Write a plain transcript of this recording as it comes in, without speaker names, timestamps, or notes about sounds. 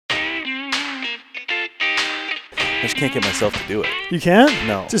I just can't get myself to do it. You can't?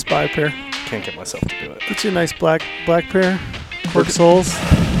 No. Just buy a pair. Can't get myself to do it. Get you a nice black pair. Cork soles.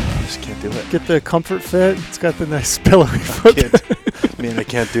 I just can't do it. Get the comfort fit. It's got the nice pillowy foot. Man, I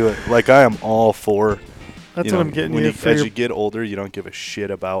can't do it. Like, I am all for... That's what I'm getting when you. As you get older, you don't give a shit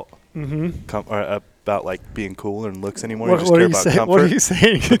about Mm-hmm. like being cool and looks anymore. What, you just what care are you about saying? comfort. What are you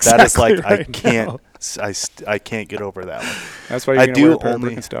saying? But Exactly that is like right I can't get over that one. That's why you're going to wear a pair of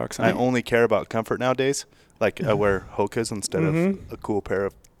Birkenstocks. I only care about comfort nowadays. Like I wear Hokas instead of a cool pair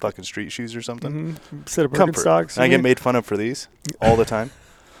of fucking street shoes or something. Instead of Comfort. Birkenstocks. I get made fun of for these all the time.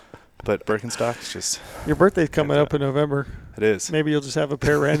 But Birkenstocks just... Your birthday's coming up in November. It is. Maybe you'll just have a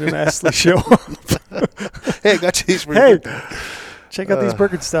pair random Astley show up. Hey, I got you these for Hey, you. check out these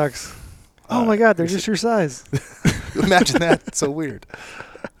Birkenstocks. Oh my God, they're just your size. Imagine that. It's so weird.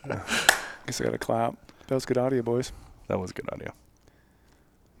 Guess I got to clap. That was good audio, boys. That was good audio.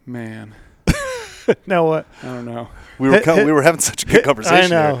 Man. Now what? I don't know. We were having such a good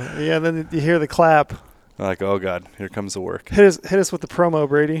conversation. I know. Here. Yeah, then you hear the clap. Like, oh God, here comes the work. Hit us with the promo,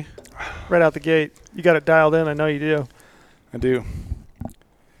 Brady. Right out the gate. You got it dialed in. I know you do. I do.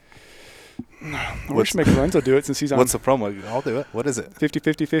 We should make Lorenzo do it since he's on. What's the promo? I'll do it. What is it?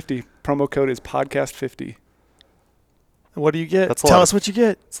 50-50-50. Promo code is podcast50. What do you get? That's Tell us what you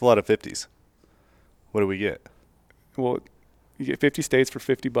get. It's a lot of 50s. What do we get? Well, you get 50 states for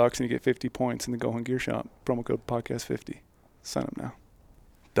 $50 and you get 50 points in the GOHUNT Gear Shop. Promo code podcast50. Sign up now.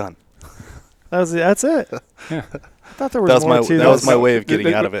 Done. That's it. Yeah. I thought there was more to that was my way of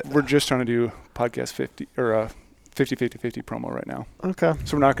getting out of it. We're just trying to do podcast 50 or 50-50-50 promo right now. Okay.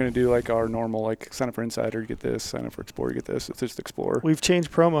 So we're not going to do like our normal, like sign up for Insider, you get this, sign up for Explorer, you get this. It's just Explorer. We've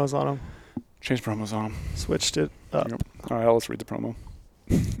changed promos on them. Changed promos on them. Switched it up. Yep. All right, let's read the promo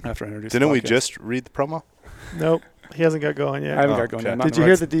after I introduce Didn't the we podcast. just read the promo? Nope. He hasn't got going yet. I haven't got going yet. Did you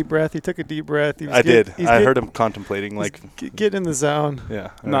hear the deep breath? He took a deep breath. I did. I heard him contemplating. Like, get in the zone. Yeah.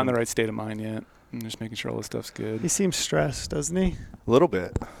 I'm not in the right state of mind yet. I'm just making sure all this stuff's good. He seems stressed, doesn't he? A little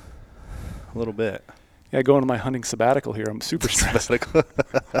bit. Yeah, going to my hunting sabbatical here. I'm super stressed.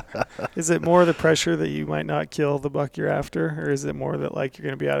 Is it more the pressure that you might not kill the buck you're after, or is it more that like you're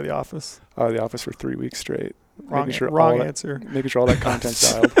going to be out of the office? Out of the office for 3 weeks straight. Wrong answer. Making sure all that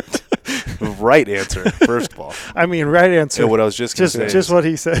content's dialed. Right answer, first of all. I mean, right answer. Yeah, what I was just going to say. Just what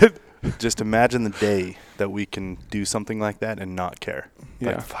he said. Just imagine the day that we can do something like that and not care.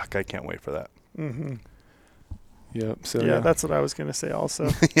 Yeah. Like, fuck, I can't wait for that. Mm-hmm. Yep. So yeah, that's what I was going to say also.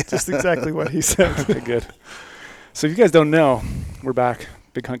 Just exactly what he said. Okay, good. So if you guys don't know, we're back.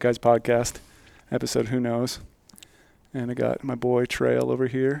 Big Hunt Guys podcast, episode Who Knows. And I got my boy Trail over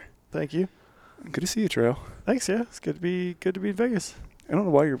here. Thank you. Good to see you, Trail. Thanks, yeah. It's good to be in Vegas. I don't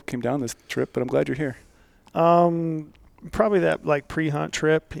know why you came down this trip, but I'm glad you're here. Probably that like pre-hunt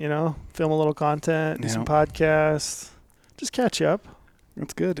trip, film a little content, do some podcasts, just catch up.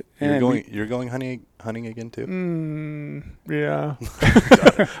 That's good. You're going hunting again too? Yeah.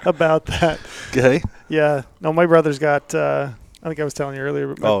 About that. Okay. Yeah. No, my brother's got, I think I was telling you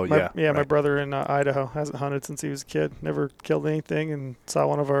earlier. But my brother in Idaho hasn't hunted since he was a kid. Never killed anything and saw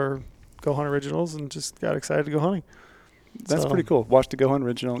one of our GOHUNT originals and just got excited to go hunting. That's pretty cool. Watched the GOHUNT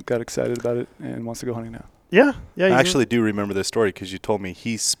original, got excited about it, and wants to go hunting now. Yeah. I actually do remember this story because you told me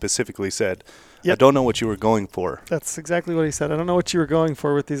he specifically said, I don't know what you were going for. That's exactly what he said. I don't know what you were going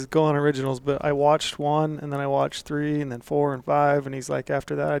for with these GOHUNT originals, but I watched 1, and then I watched 3, and then 4 and 5, and he's like,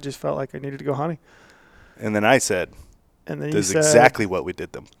 after that, I just felt like I needed to go hunting. And then I said, and then this is exactly what we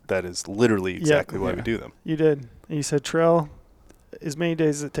did them. That is literally exactly why we do them. You did. And you said, Trell, as many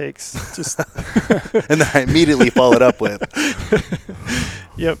days as it takes. Just and then I immediately followed up with.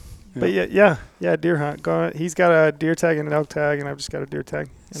 Yep. But yeah, deer hunt. He's got a deer tag and an elk tag, and I've just got a deer tag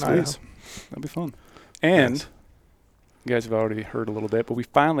in Idaho. That'll be fun. And you guys have already heard a little bit, but we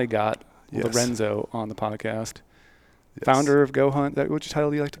finally got Lorenzo on the podcast. Yes. Founder of GOHUNT. Which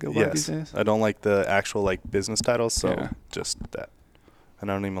title do you like to go by these days? I don't like the actual business titles, so just that.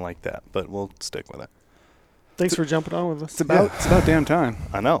 And I don't even like that, but we'll stick with it. Thanks for jumping on with us. It's about damn time.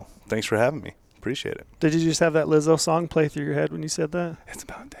 I know. Thanks for having me. Appreciate it. Did you just have that Lizzo song play through your head when you said that? It's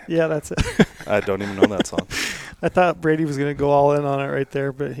about damn time. Yeah, that's it. I don't even know that song. I thought Brady was going to go all in on it right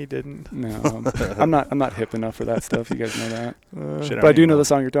there, but he didn't. No, I'm not hip enough for that stuff. You guys know that. But I do know the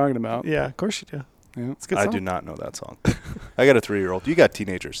song you're talking about. Yeah, of course you do. Yeah. It's a good song. I do not know that song. I got a 3-year-old. You got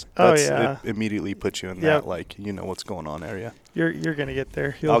teenagers. It immediately puts you in that what's going on area. You're gonna get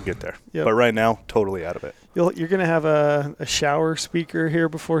there. I'll get there. Yep. But right now, totally out of it. You're gonna have a shower speaker here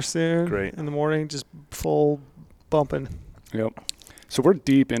before soon. Great. In the morning, just full bumping. Yep. So we're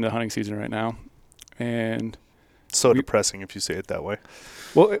deep into hunting season right now, and so depressing if you say it that way.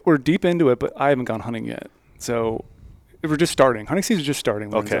 Well, we're deep into it, but I haven't gone hunting yet. So we're just starting. Hunting season's just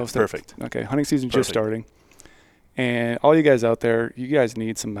starting. Okay, perfect. Okay, hunting season's just starting. And all you guys out there, you guys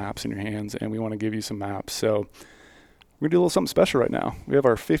need some maps in your hands, and we want to give you some maps. So we're going to do a little something special right now. We have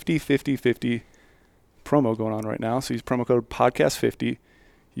our 50-50-50 promo going on right now. So use promo code podcast50.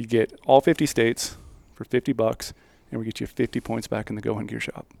 You get all 50 states for $50, and we get you 50 points back in the GOHUNT Gear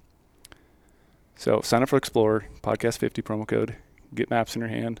Shop. So sign up for Explorer, podcast50 promo code, get maps in your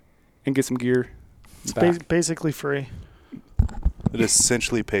hand, and get some gear. It's basically free. It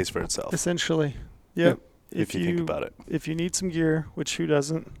essentially pays for itself. Essentially. Yep. If you think about it. If you need some gear, which who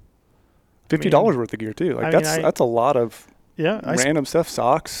doesn't? $50 worth of gear too. Like that's a lot of random stuff.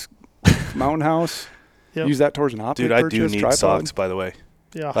 Socks, Mountain House. Yep. Use that towards an optic Dude, I purchase, do need tripod. socks, by the way.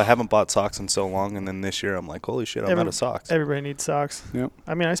 Yeah. I haven't bought socks in so long, and then this year I'm like, holy shit, I'm out of socks. Everybody needs socks. Yep.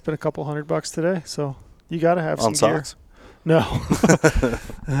 I mean, I spent a couple $100 today, so you got to have some gear. On socks? No.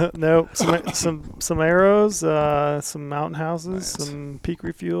 No. Some arrows, some Mountain Houses, some Peak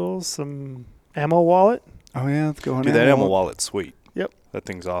Refuels, some ammo wallet. Oh, yeah. Let's go on. Dude, that ammo wallet's sweet. Yep. That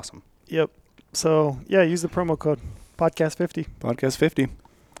thing's awesome. Yep. So, yeah, use the promo code podcast50. Podcast50.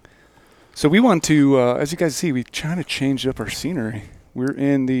 So we want to, as you guys see, we kind of changed up our scenery. We're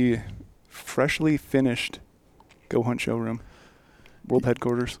in the freshly finished GOHUNT showroom, world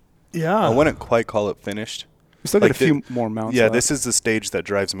headquarters. Yeah. I wouldn't quite call it finished. We still got a few more mounts left. This is the stage that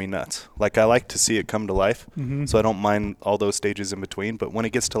drives me nuts. Like, I like to see it come to life, so I don't mind all those stages in between. But when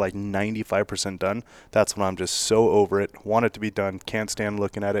it gets to like 95% done, that's when I'm just so over it. Want it to be done. Can't stand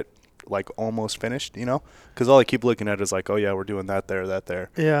looking at it like almost finished, you know? Because all I keep looking at is like, oh, yeah, we're doing that there, that there.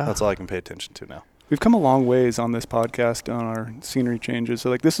 Yeah. That's all I can pay attention to now. We've come a long ways on this podcast on our scenery changes. So,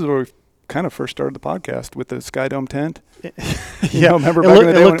 like, this is where we kind of first started the podcast with the Sky Dome tent. Remember back in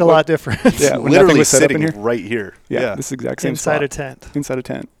the day? It looked a lot different. Yeah, when literally was sitting right here. Yeah, this exact same inside spot. a tent. Inside a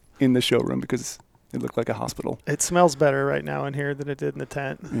tent in the showroom because it looked like a hospital. It smells better right now in here than it did in the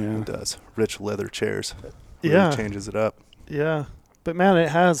tent. Yeah, it does. Rich leather chairs. Really changes it up. Yeah. But, man, it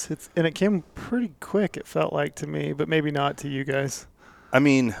has. And it came pretty quick, it felt like to me, but maybe not to you guys. I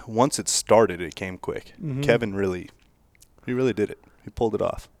mean, once it started, it came quick. Kevin really did it. He pulled it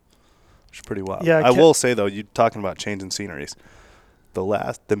off. It's pretty wild. Yeah, I will say, though, you talking about changing sceneries.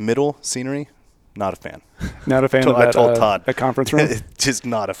 The middle scenery, not a fan. Not a fan of that, I told Todd. A conference room? Just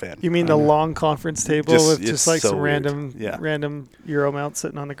not a fan. You mean the long conference table with just like some weird. random Euro mount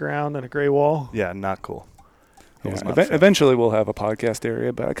sitting on the ground and a gray wall? Yeah, not cool. Yeah. Eventually we'll have a podcast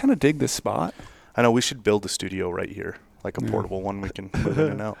area, but I kind of dig this spot. I know we should build a studio right here, like a portable one we can move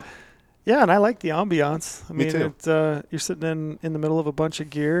in and out. Yeah, and I like the ambiance. I mean, Me too. You're sitting in the middle of a bunch of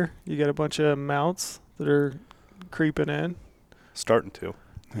gear. You got a bunch of mounts that are creeping in. Starting to.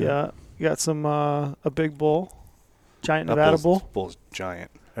 Yeah. You got some a big bull, giant Nevada bull. Bull's giant.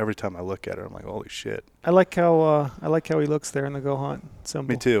 Every time I look at it, I'm like, holy shit. I like how he looks there in the GOHUNT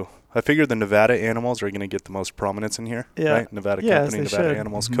symbol. Me too. I figure the Nevada animals are going to get the most prominence in here. Yeah. Right? Nevada Company, Nevada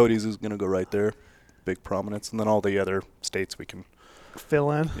Animals. Cody's is going to go right there. Big prominence. And then all the other states we can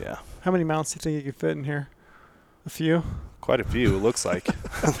fill in. Yeah. How many mounts do you think you could fit in here? A few? Quite a few, it looks like.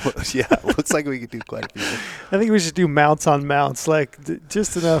 Yeah, it looks like we could do quite a few. I think we should do mounts on mounts, like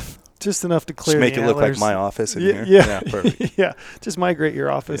just enough to clear. Just make it look like my office in here. Yeah, perfect. Yeah, just migrate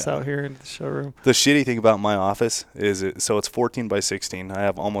your office out here into the showroom. The shitty thing about my office is it's 14 by 16. I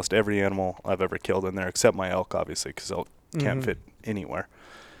have almost every animal I've ever killed in there, except my elk, obviously, because elk can't fit anywhere.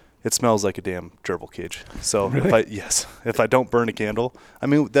 It smells like a damn gerbil cage. So really? if I don't burn a candle, I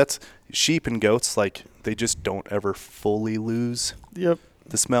mean, that's sheep and goats, like they just don't ever fully lose the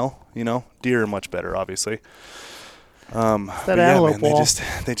smell, you know. Deer are much better, obviously. That antelope wall.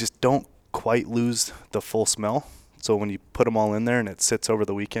 They just don't quite lose the full smell. So when you put them all in there and it sits over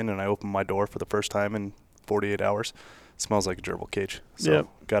the weekend and I open my door for the first time in 48 hours, it smells like a gerbil cage. So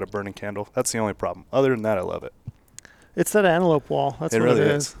got a burning candle. That's the only problem. Other than that, I love it. It's that antelope wall. That's what really it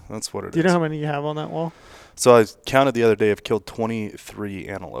is. That's what it is. Do you know how many you have on that wall? So I counted the other day. I've killed 23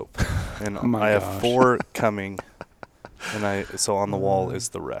 antelope, and I have 4 coming. And so on the wall is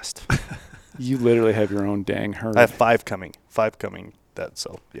the rest. You literally have your own dang herd. I have 5 coming. 5 coming.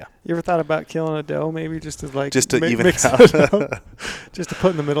 Yeah. You ever thought about killing a doe, maybe just to even mix it out, just to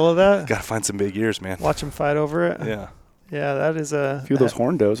put in the middle of that? Gotta find some big ears, man. Watch them fight over it. Yeah. Yeah, that is a few of those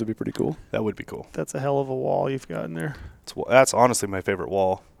horn does would be pretty cool. That would be cool. That's a hell of a wall you've got in there. That's honestly my favorite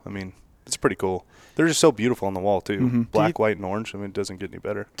wall. I mean, it's pretty cool. They're just so beautiful on the wall too. Mm-hmm. Black, white, and orange. I mean, it doesn't get any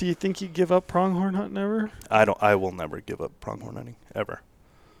better. Do you think you give up pronghorn hunting ever? I will never give up pronghorn hunting ever.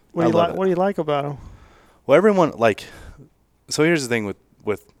 What do you like about them? Well, everyone so here's the thing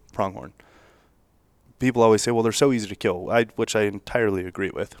with pronghorn. people always say, well, they're so easy to kill, which I entirely agree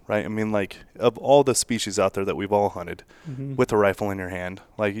with, right? I mean, like, of all the species out there that we've all hunted with a rifle in your hand,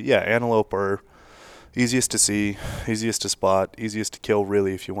 like, yeah, antelope are easiest to see, easiest to spot, easiest to kill,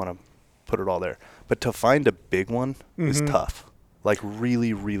 really, if you want to put it all there. But to find a big one is tough, like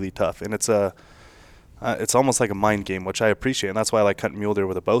really, really tough. And it's almost like a mind game, which I appreciate. And that's why I like hunting mule deer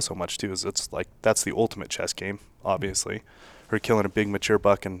with a bow so much, too, is it's like that's the ultimate chess game, obviously. Or killing a big mature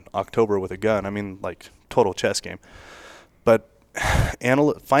buck in October with a gun. I mean, like, total chess game. But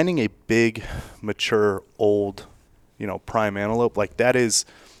finding a big, mature, old, prime antelope, like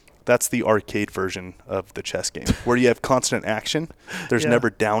that's the arcade version of the chess game, where you have constant action. There's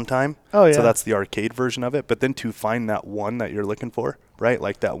never downtime. Oh, yeah. So that's the arcade version of it. But then to find that one that you're looking for, right?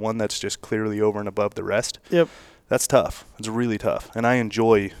 Like that one that's just clearly over and above the rest. Yep. That's tough. It's really tough. And I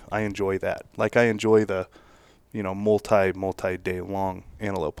enjoy that. Like, I enjoy the multi-day long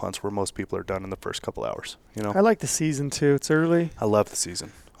antelope hunts where most people are done in the first couple hours. I like the season too. It's early. I love the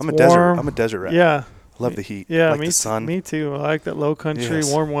season. I'm warm. a desert rat. Yeah. I love the heat. Yeah, like the sun. Me too. I like that low country,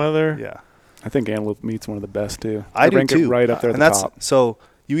 warm weather. Yeah. I think antelope meat's one of the best too. I do too. It right up there at the top. So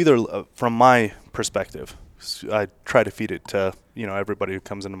you either, from my perspective, I try to feed it to everybody who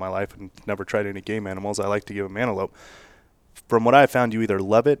comes into my life and never tried any game animals. I like to give them antelope. From what I found, you either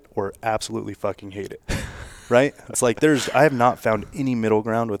love it or absolutely fucking hate it. Right? It's like I have not found any middle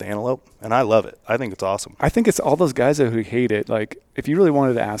ground with antelope, and I love it. I think it's awesome. I think it's all those guys who hate it. Like, if you really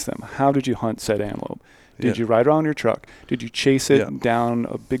wanted to ask them, how did you hunt said antelope? Did you ride around your truck? Did you chase it down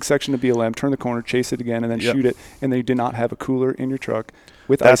a big section of BLM, turn the corner, chase it again, and then shoot it, and then you did not have a cooler in your truck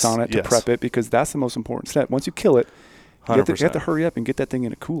with ice on it to prep it? Because that's the most important step. Once you kill it, you have to hurry up and get that thing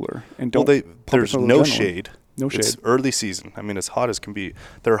in a cooler. And there's no shade. No shade. It's early season. I mean, as hot as can be.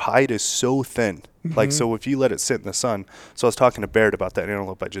 Their hide is so thin. Like, so if you let it sit in the sun. So I was talking to Baird about that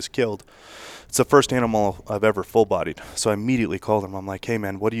antelope I just killed. It's the first animal I've ever full-bodied. So I immediately called him. I'm like, hey,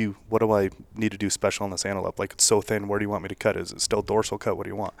 man, what do I need to do special on this antelope? Like, it's so thin. Where do you want me to cut? Is it still dorsal cut? What do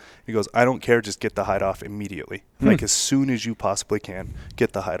you want? He goes, I don't care. Just get the hide off immediately. Like, as soon as you possibly can,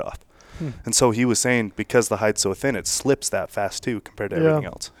 get the hide off. And so he was saying, because the hide's so thin, it slips that fast too compared to everything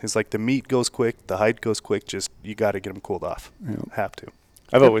else. He's like, the meat goes quick, the hide goes quick, just you got to get them cooled off. Have to.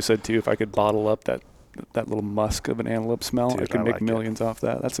 I've always said too, if I could bottle up that little musk of an antelope smell, I could make millions off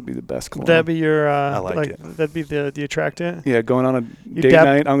that. That would be the best cologne. Would that be your I like it. That'd be the attractant? Yeah, going on a date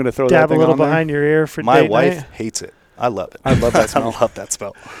night, I'm going to throw that thing on there. Dab a little behind your ear for my date wife night. hates it. I love it. I love that smell. I love that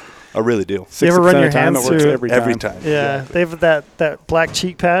smell. I really do. You ever run your hands through every time? Yeah, they have that black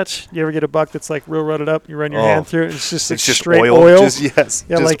cheek patch. You ever get a buck that's like real rutted up? You run your hand through it. It's just straight oil. Just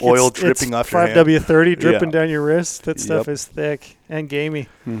like oil dripping off your hand. 5W30 dripping down your wrist. That stuff is thick and gamey.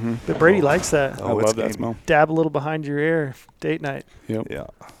 But Brady likes that. I love that smell. Dab a little behind your ear, date night. Yep. Yeah.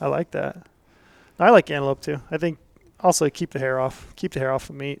 I like that. I like antelope too. I think also keep the hair off. Keep the hair off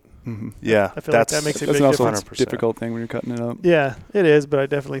the meat. Yeah, I feel like that makes a big difference. That's also a difficult thing when you're cutting it up. Yeah, it is, but I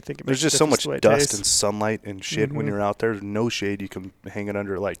definitely think it makes There's just so much dust tastes. and sunlight and shit when you're out there. There's no shade you can hang it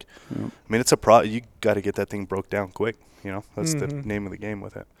under. Like, Yep. I mean, it's you got to get that thing broke down quick. That's the name of the game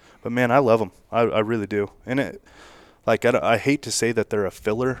with it. But man, I love them. I really do. And I hate to say that they're a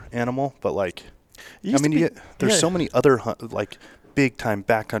filler animal, but like, there's so many other like big time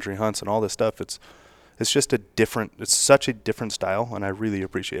backcountry hunts and all this stuff. It's just it's such a different style, and I really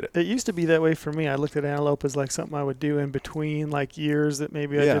appreciate it. It used to be that way for me. I looked at antelope as like something I would do in between like years that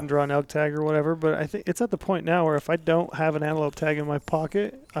maybe I didn't draw an elk tag or whatever. But I think it's at the point now where if I don't have an antelope tag in my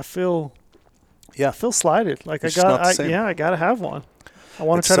pocket, I feel slighted. Like I gotta have one. I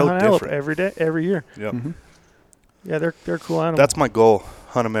want to try to hunt antelope every day, every year. Yep. Yeah, they're cool animals. That's my goal.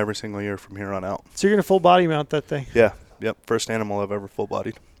 Hunt them every single year from here on out. So you're gonna full body mount that thing? Yeah. Yep. First animal I've ever full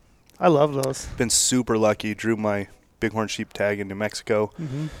bodied. I love those. Been super lucky. Drew my bighorn sheep tag in New Mexico.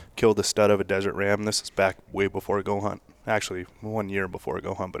 Killed the stud of a desert ram. This is back way before GOHUNT. Actually, 1 year before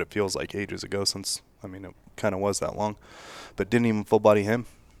GOHUNT, but it feels like ages ago since, it kind of was that long. But didn't even full body him.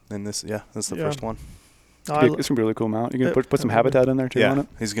 And this is the first one. It's going to be a really cool mount. You can put some habitat in there too on it?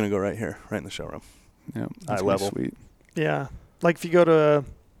 He's going to go right here, right in the showroom. Yeah, eye level. Sweet. Yeah. Like if you go to...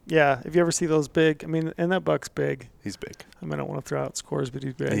 Yeah, if you ever see those big, and that buck's big. He's big. I don't want to throw out scores, but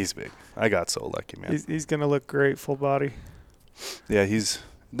he's big. He's big. I got so lucky, man. He's going to look great full body. Yeah,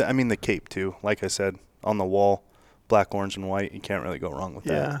 the cape too. Like I said, on the wall, black, orange, and white. You can't really go wrong with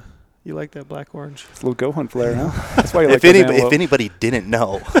that. Yeah, you like that black, orange. It's a little GOHUNT flair, huh? That's why you like if anybody didn't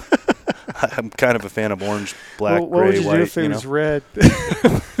know, I'm kind of a fan of orange, black, gray, white. What would you do if it was red?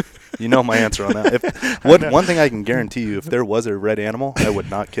 You know my answer on that. One thing I can guarantee you, if there was a red animal, I would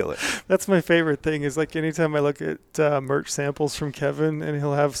not kill it. That's my favorite thing is like anytime I look at merch samples from Kevin and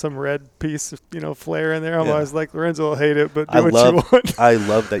he'll have some red piece of, flare in there, I'm always like, Lorenzo will hate it, but do what you want. I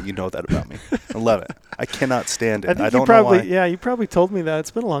love that you know that about me. I love it. I cannot stand it. I don't know why. Yeah, you probably told me that.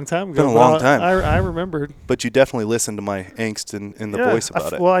 It's been a long time ago. It's been a long time. I remembered. But you definitely listened to my angst in the voice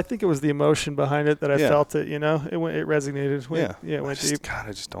about it. Well, I think it was the emotion behind it that I felt it, It resonated. It went deep. God,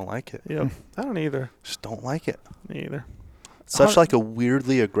 I just don't like it. Yeah, I don't either. Just don't like it. Me either. Such like a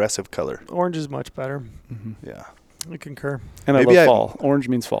weirdly aggressive color. Orange is much better. Mm-hmm. Yeah. I concur. And I love fall. Orange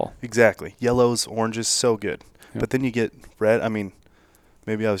means fall. Exactly. Yellows, oranges, so good. Yep. But then you get red. I mean,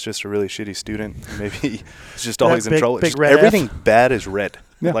 maybe I was just a really shitty student. Maybe it's just always in trouble. Everything bad is red.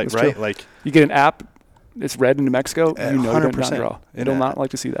 Yeah, right? True. Like you get an app, it's red in New Mexico. You know 100%. You don't draw. You do not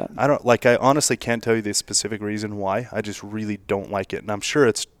like to see that. I honestly can't tell you the specific reason why. I just really don't like it. And I'm sure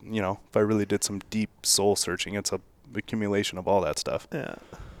it's, if I really did some deep soul searching, it's a accumulation of all that stuff. Yeah.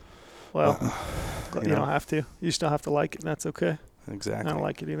 Well, you don't have to. You just don't have to like it, and that's okay. Exactly. I don't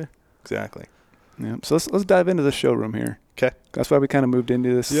like it either. Exactly. Yeah. So let's dive into the showroom here. Okay. That's why we kind of moved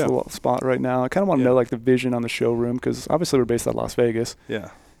into this little spot right now. I kind of want to know like the vision on the showroom because obviously we're based out of Las Vegas.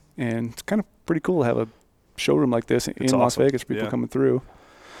 Yeah. And it's kind of pretty cool to have a showroom like this in Las Vegas. People coming through.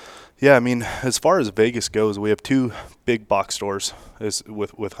 Yeah, I mean, as far as Vegas goes, we have two big box stores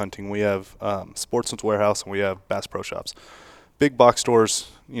with hunting. We have Sportsman's Warehouse and we have Bass Pro Shops. Big box stores,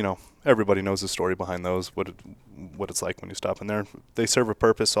 everybody knows the story behind those, what it's like when you stop in there. They serve a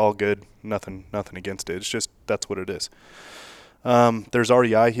purpose, all good, nothing against it. It's just that's what it is. There's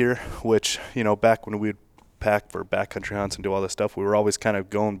REI here, which, back when we would pack for backcountry hunts and do all this stuff, we were always kind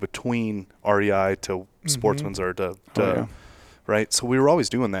of going between REI to Sportsman's or to right? So we were always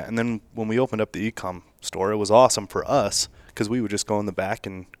doing that. And then when we opened up the e-com store, it was awesome for us because we would just go in the back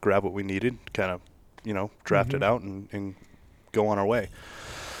and grab what we needed, kind of, draft it out and go on our way.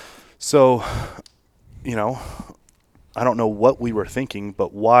 So, I don't know what we were thinking,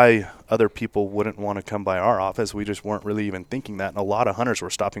 but why other people wouldn't want to come by our office. We just weren't really even thinking that. And a lot of hunters were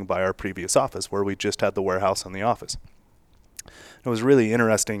stopping by our previous office where we just had the warehouse and the office. It was really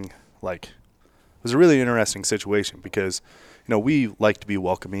interesting. It was a really interesting situation because, we like to be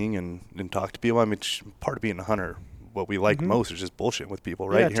welcoming and talk to people. I mean, part of being a hunter, what we like most is just bullshitting with people,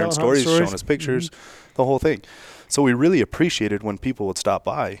 right? Yeah, hearing stories, showing us pictures, the whole thing. So we really appreciated when people would stop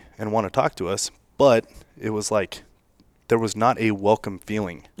by and want to talk to us, but it was like there was not a welcome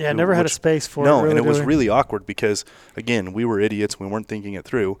feeling. Yeah, I never had a space for it. No, and it was really awkward because, again, we were idiots. We weren't thinking it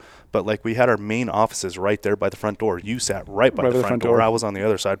through. But, we had our main offices right there by the front door. You sat right by the front door. I was on the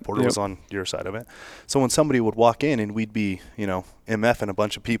other side. Porter was on your side of it. So when somebody would walk in and we'd be, MFing a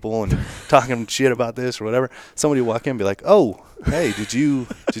bunch of people and talking shit about this or whatever, somebody would walk in and be like, oh, hey, did you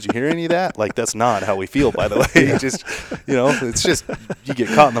hear any of that? That's not how we feel, by the way. It's just you get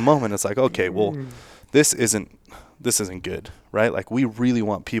caught in the moment. It's like, okay, well, this isn't good, right? We really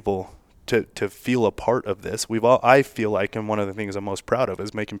want people to feel a part of this. I feel like, and one of the things I'm most proud of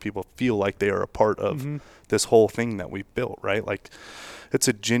is making people feel like they are a part of this whole thing that we've built, right? It's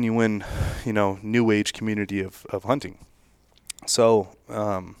a genuine, new age community of hunting. So,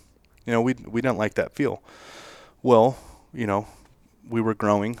 we didn't like that feel. Well, we were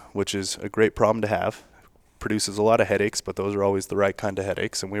growing, which is a great problem to have. Produces a lot of headaches, but those are always the right kind of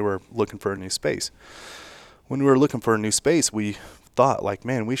headaches, and we were looking for a new space. When we were looking for a new space, we thought,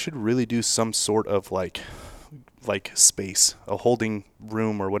 man, we should really do some sort of space, a holding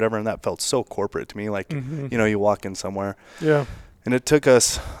room or whatever, and that felt so corporate to me. You walk in somewhere. Yeah. And it took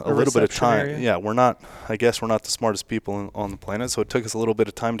us a little bit of time. Area. Yeah, I guess we're not the smartest people on the planet, so it took us a little bit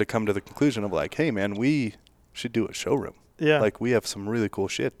of time to come to the conclusion of hey, man, we should do a showroom. Yeah. We have some really cool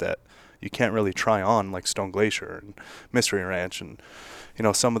shit that you can't really try on, like Stone Glacier and Mystery Ranch and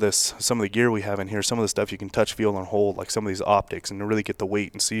some of the gear we have in here, some of the stuff you can touch, feel, and hold, like some of these optics, and really get the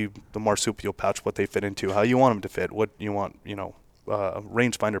weight and see the marsupial pouch, what they fit into, how you want them to fit, what you want,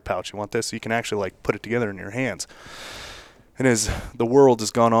 rangefinder pouch, you want this, so you can actually put it together in your hands. And as the world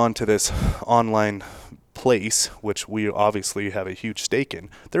has gone on to this online place, which we obviously have a huge stake in,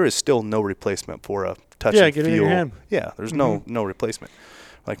 there is still no replacement for a touch and feel. Get it in your hand. Yeah, there's no replacement.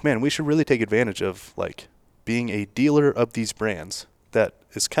 Man, we should really take advantage of being a dealer of these brands that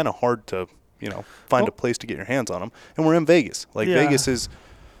is kind of hard to, find a place to get your hands on them. And we're in Vegas. Vegas is,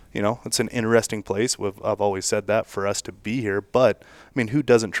 it's an interesting place. I've always said that for us to be here. But, who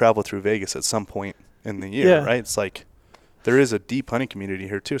doesn't travel through Vegas at some point in the year, right? It's there is a deep hunting community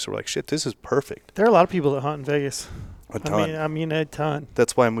here, too. So we're shit, this is perfect. There are a lot of people that hunt in Vegas. A ton. A ton.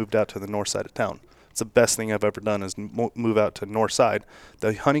 That's why I moved out to the north side of town. It's the best thing I've ever done is move out to north side.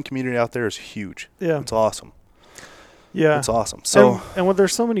 The hunting community out there is huge. Yeah. It's awesome. Yeah. It's awesome. So and when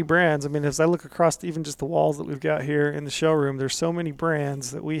there's so many brands, I mean, as I look across even just the walls that we've got here in the showroom, there's so many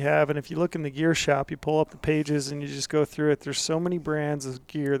brands that we have. And if you look in the gear shop, you pull up the pages and you just go through it. There's so many brands of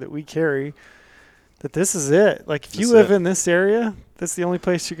gear that we carry that this is it. Like if you live in this area, that's the only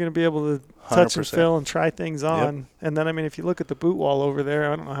place you're going to be able to touch 100%. And feel and try things on. Yep. And then, I mean, if you look at the boot wall over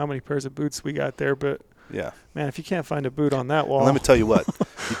there, I don't know how many pairs of boots we got there, but yeah, man, if you can't find a boot on that wall. And let me tell you what,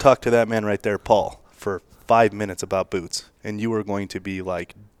 you talk to that man right there, Paul, for 5 minutes about boots, and you are going to be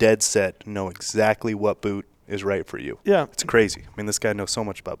like dead set, know exactly what boot is right for you. Yeah. It's crazy. I mean, this guy knows so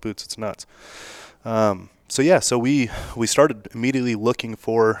much about boots. It's nuts. So we started immediately looking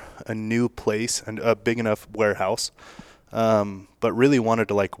for a new place and a big enough warehouse, but really wanted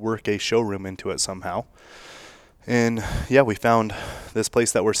to like work a showroom into it somehow. And yeah, we found this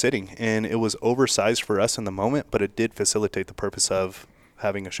place that we're sitting, and it was oversized for us in the moment, but it did facilitate the purpose of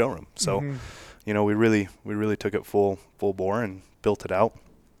having a showroom. So, you know, we really took it full bore and built it out.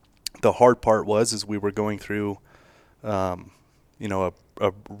 The hard part is we were going through, you know,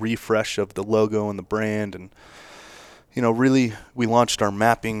 a refresh of the logo and the brand, and you know, really we launched our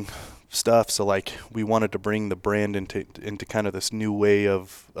mapping stuff. So like we wanted to bring the brand into kind of this new way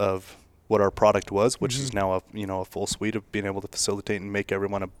of what our product was, which is now a full suite of being able to facilitate and make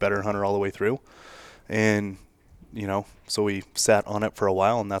everyone a better hunter all the way through. And you know, so we sat on it for a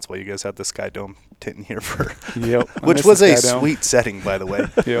while, and that's why you guys had the Sky Dome tent in here for, which was a sweet setting, by the way.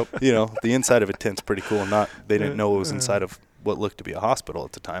 You know, the inside of a tent's pretty cool. They didn't know it was inside of what looked to be a hospital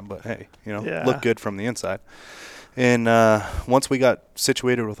at the time, but hey, you know, looked good from the inside. And once we got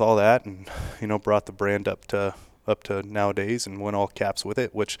situated with all that, and you know, brought the brand up to nowadays, and went all caps with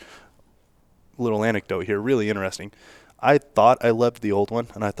it. Which, little anecdote here, really interesting. I thought I loved the old one,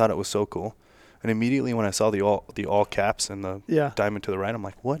 and I thought it was so cool. And immediately when I saw the all caps and the diamond to the right, I'm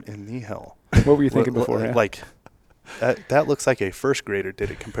like, what in the hell? What were you thinking beforehand? Like, that looks like a first grader did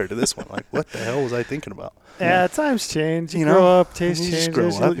it compared to this one. Like, what the hell was I thinking about? Yeah, times change. You grow up, taste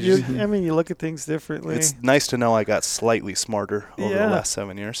changes. I mean, you look at things differently. It's nice to know I got slightly smarter over the last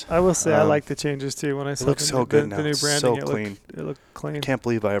 7 years. I will say I like the changes too. When I saw so good now. The new branding, so clean. It looked clean. I can't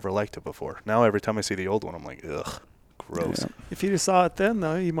believe I ever liked it before. Now every time I see the old one, I'm like, ugh. Gross. Yeah. If you just saw it then,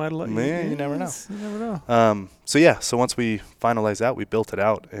 though, you might have. You never know. You never know. So once we finalized that, we built it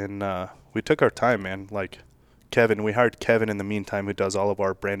out, and we took our time, man. Like Kevin, we hired Kevin in the meantime, who does all of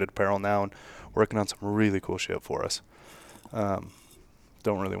our branded apparel now, and working on some really cool shit for us. Don't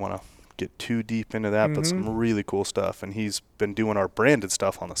really want to get too deep into that, but some really cool stuff. And he's been doing our branded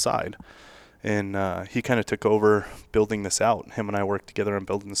stuff on the side, and he kind of took over building this out. Him and I worked together on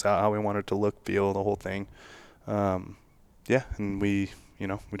building this out, how we wanted it to look, feel, the whole thing. And we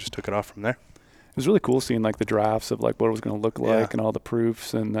just took it off from there. It was really cool seeing like the drafts of like what it was going to look like and all the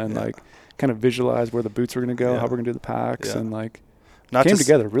proofs, and then like kind of visualize where the boots were going to go, how we're going to do the packs, and like came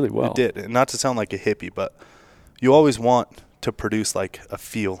together really well. It did. And not to sound like a hippie, but you always want to produce like a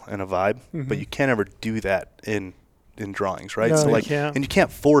feel and a vibe, but you can't ever do that in drawings, right? No, so like, can't. And you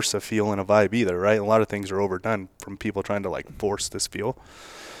can't force a feel and a vibe either, right? A lot of things are overdone from people trying to like force this feel.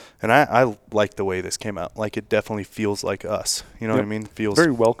 And I like the way this came out. Like, it definitely feels like us. You know what I mean? Feels very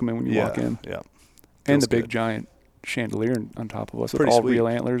welcoming when you walk in. Yeah. And the big giant chandelier on top of us with all real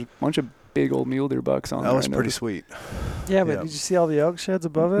antlers. Bunch of big old mule deer bucks on there. That was pretty sweet. Yeah, but did you see all the elk sheds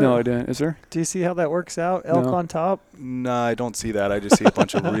above it? No, I didn't. Is there? Do you see how that works out? Elk on top? No, I don't see that. I just see a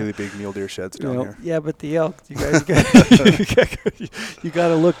bunch of really big mule deer sheds down here. Yeah, but the elk, you guys you got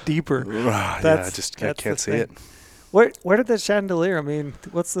to look deeper. I just can't see it. Where did that chandelier? I mean,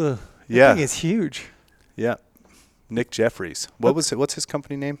 what's the thing is huge. Yeah. Nick Jeffries. What's his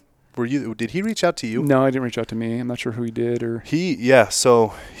company name? Did he reach out to you? No, I didn't reach out to me. I'm not sure who he did or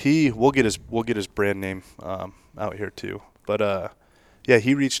we'll get his brand name out here too. But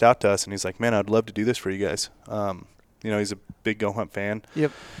he reached out to us and he's like, "Man, I'd love to do this for you guys." He's a big GOHUNT fan.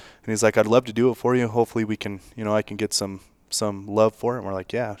 Yep. And he's like, "I'd love to do it for you. Hopefully we can, I can get some love for it." And we're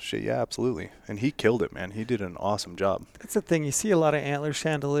like, yeah, absolutely. And he killed it, man. He did an awesome job. That's the thing. You see a lot of antler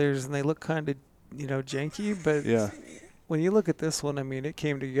chandeliers and they look kind of, janky, but when you look at this one, I mean, it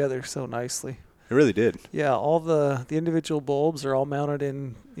came together so nicely. It really did. Yeah, all the individual bulbs are all mounted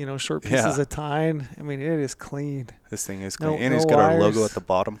in, short pieces of tine. I mean, it is clean. This thing is clean. And it's got our logo at the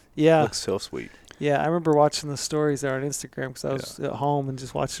bottom. Yeah. It looks so sweet. Yeah, I remember watching the stories there on Instagram because I was at home and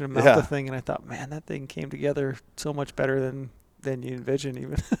just watching him mount the thing, and I thought, man, that thing came together so much better than you envision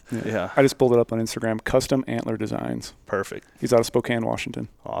even. Yeah. I just pulled it up on Instagram. Custom Antler Designs. Perfect. He's out of Spokane, Washington.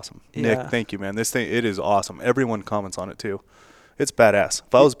 Awesome. Yeah. Nick, thank you, man. This thing, it is awesome. Everyone comments on it too. It's badass.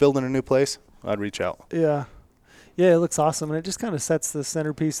 If I was building a new place, I'd reach out. Yeah. Yeah, it looks awesome, and it just kind of sets the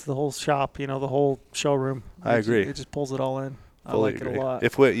centerpiece of the whole shop, the whole showroom. I agree. It just pulls it all in. Fully I like agree. it a lot.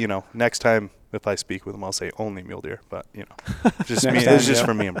 If we, next time if I speak with him, I'll say only mule deer, but just me. It's just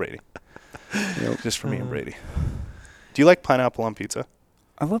for me and Brady. Just for me and Brady. Do you like pineapple on pizza?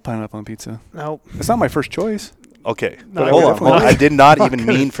 I love pineapple on pizza. No, it's not my first choice. Okay, but hold on. I did not even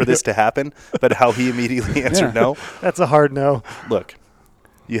mean for this to happen, but how he immediately answered no. That's a hard no. Look.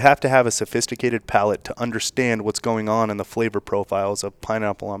 You have to have a sophisticated palate to understand what's going on in the flavor profiles of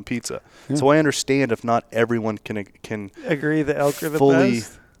pineapple on pizza. Yeah. So I understand if not everyone can agree the elk are the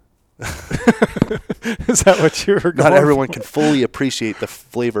best. Is that what you were going Not everyone can fully appreciate the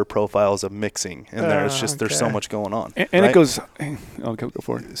flavor profiles of mixing in there. It's just there's so much going on. And right? It goes – go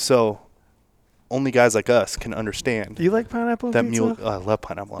for it. So only guys like us can understand. Do you like pineapple on pizza? I love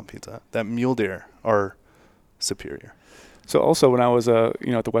pineapple on pizza. That mule deer are superior. So also when I was at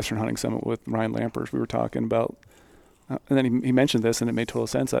the Western Hunting Summit with Ryan Lampers, we were talking about, and then he mentioned this, and it made total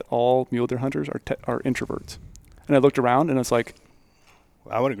sense that all mule deer hunters are introverts. And I looked around, and it's like,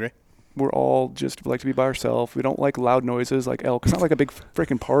 I would agree. We're all just like to be by ourselves. We don't like loud noises like elk. It's not like a big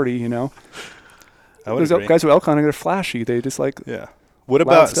freaking party, I would agree. Guys who elk hunting, they're flashy. They just like What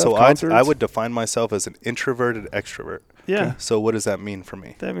about stuff, I would define myself as an introverted extrovert. Yeah. Okay. So what does that mean for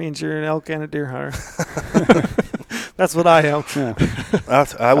me? That means you're an elk and a deer hunter. That's what I am. Yeah.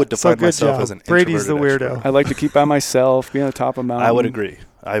 I would define myself as an Brady's the weirdo. Extrovert. I like to keep by myself, be on the top of a mountain. I would agree.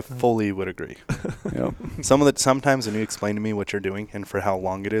 I fully would agree. Yep. Sometimes when you explain to me what you're doing and for how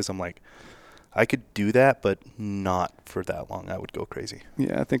long it is, I'm like, I could do that, but not for that long. I would go crazy.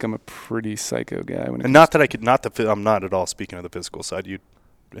 Yeah, I think I'm a pretty psycho guy. I'm not at all speaking of the physical side. You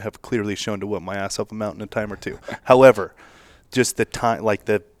have clearly shown to whip my ass up a mountain in a time or two. However, just the time, like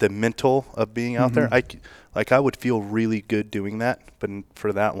the mental of being out there, I would feel really good doing that, but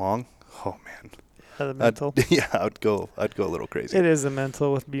for that long, oh man. The mental. I'd go a little crazy. It is the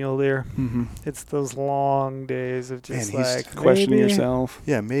mental with mule deer. Mm-hmm. It's those long days of just questioning yourself.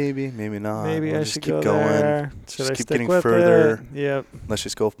 Yeah, maybe not. Maybe I should keep go going. there. Should I keep getting further? Yep. Let's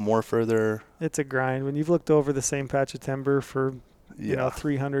just go more further. It's a grind. When you've looked over the same patch of timber for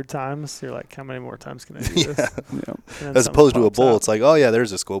 300 times, you're like, how many more times can I do this? As opposed to a bull, it's like, oh yeah,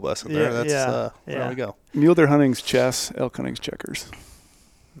 there's a school bus in there. That's there we go. Mule deer hunting's chess, elk hunting's checkers.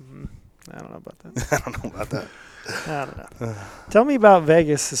 Mm-hmm. I don't know about that. I don't know. Tell me about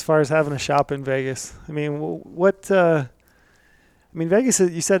Vegas as far as having a shop in Vegas. I mean, Vegas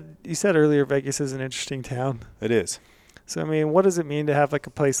is, you said earlier Vegas is an interesting town. It is. So, I mean, what does it mean to have like a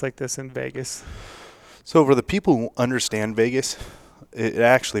place like this in Vegas? So for the people who understand Vegas, it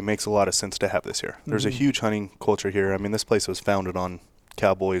actually makes a lot of sense to have this here. There's a huge hunting culture here. I mean, this place was founded on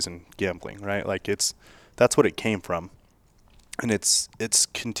cowboys and gambling, right? Like that's what it came from. And it's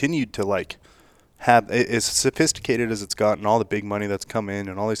continued to like have as sophisticated as it's gotten, all the big money that's come in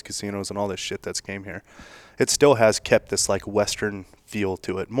and all these casinos and all this shit that's came here. It still has kept this like Western feel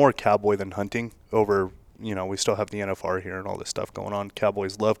to it, more cowboy than hunting. Over, we still have the NFR here and all this stuff going on.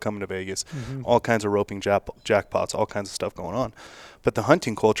 Cowboys love coming to Vegas, all kinds of roping jackpots, all kinds of stuff going on. But the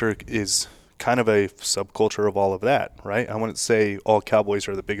hunting culture is kind of a subculture of all of that, right? I wouldn't say all cowboys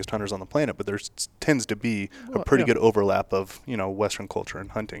are the biggest hunters on the planet, but there tends to be a pretty good overlap of, Western culture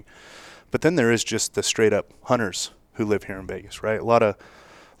and hunting. But then there is just the straight up hunters who live here in Vegas, right? A lot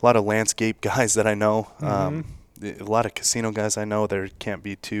of landscape guys that I know, a lot of casino guys I know. There can't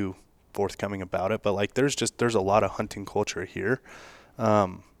be too forthcoming about it, but like there's a lot of hunting culture here,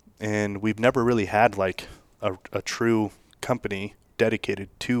 and we've never really had like a true company dedicated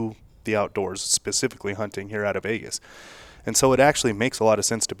to the outdoors, specifically hunting here out of Vegas. And so it actually makes a lot of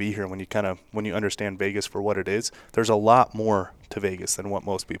sense to be here when you understand Vegas for what it is. There's a lot more to Vegas than what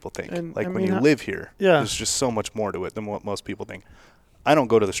most people think. And when you live here, there's just so much more to it than what most people think. I don't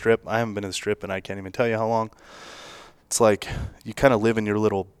go to the Strip. I haven't been to the Strip, and I can't even tell you how long. It's like you kind of live in your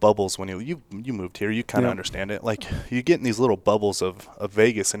little bubbles when you moved here. You kind of understand it. Like you get in these little bubbles of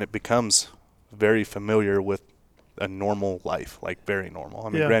Vegas, and it becomes very familiar with a normal life, like very normal. I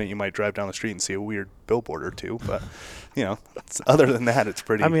mean, granted, you might drive down the street and see a weird billboard or two, but other than that, it's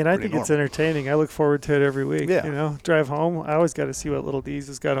pretty. I mean, I think normal. It's entertaining. I look forward to it every week. Yeah. Drive home. I always got to see what Little D's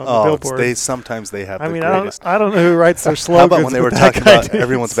has got on the billboard. Sometimes they have. I mean, greatest. I don't know who writes their slogans. How about when they were talking about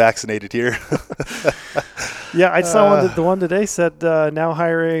everyone's vaccinated here? Yeah, I saw the one today said now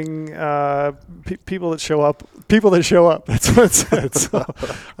hiring people that show up. People that show up. That's what it said. So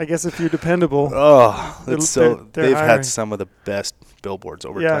I guess if you're dependable. They've had some of the best billboards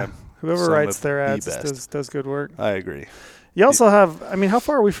over time. Whoever writes their ads does good work. I agree. You also have, I mean, how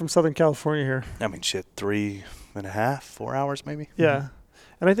far are we from Southern California here? I mean, 3.5, 4 hours maybe. Yeah.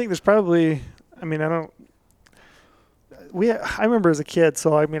 And I think there's probably, I remember as a kid,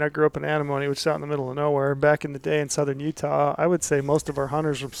 so I grew up in Antimony, which is out in the middle of nowhere. Back in the day in southern Utah, I would say most of our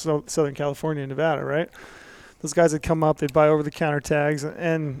hunters were from Southern California and Nevada, right? Those guys would come up, they'd buy over-the-counter tags.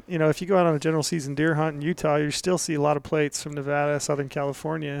 And, if you go out on a general season deer hunt in Utah, you still see a lot of plates from Nevada, Southern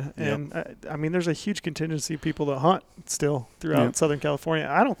California. And, there's a huge contingency of people that hunt still throughout Southern California.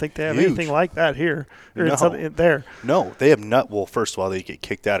 I don't think they have anything like that here. There. No, they have not. Well, first of all, they get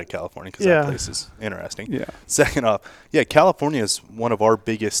kicked out of California because that place is interesting. Yeah. Second off, California is one of our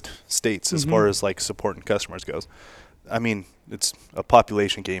biggest states as far as, supporting customers goes. It's a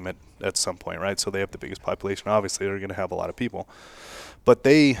population game at some point, right? So they have the biggest population. Obviously, they're going to have a lot of people. But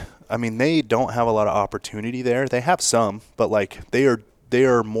they don't have a lot of opportunity there. They have some, but, they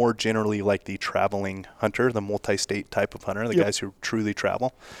are more generally like the traveling hunter, the multi-state type of hunter, the guys who truly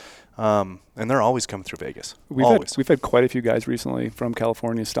travel. And they're always coming through Vegas. We've had quite a few guys recently from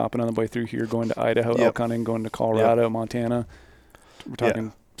California stopping on the way through here, going to Idaho, elk hunting, going to Colorado, Montana. We're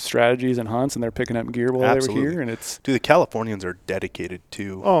talking strategies and hunts, and they're picking up gear while they were here, and it's the Californians are dedicated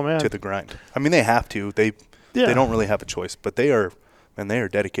to the grind. They have to. They don't really have a choice, but they are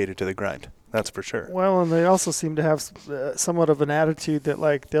dedicated to the grind. That's for sure. Well, and they also seem to have somewhat of an attitude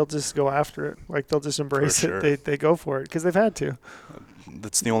that they'll just go after it, they'll just embrace it. They go for it because they've had to.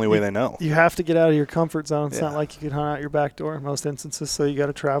 That's the only way they know. You have to get out of your comfort zone. It's not like you can hunt out your back door in most instances. So you got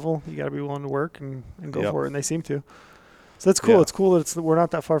to travel. You got to be willing to work and go for it, and they seem to. So that's cool. Yeah. It's cool that we're not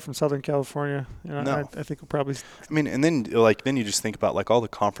that far from Southern California. No. I think we'll probably. And then you just think about all the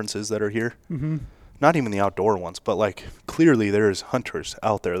conferences that are here. Mm-hmm. Not even the outdoor ones, but clearly there's hunters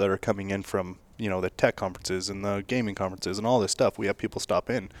out there that are coming in from the tech conferences and the gaming conferences and all this stuff. We have people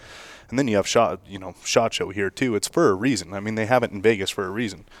stop in, and then you have SHOT Show here too. It's for a reason. They have it in Vegas for a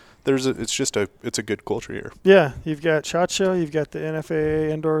reason. It's a good culture here. Yeah, you've got SHOT Show, you've got the NFAA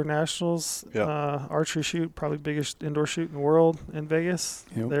Indoor Nationals, archery shoot, probably biggest indoor shoot in the world in Vegas.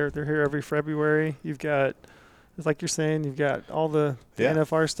 Yep. They're here every February. You've got, like you're saying, you've got all the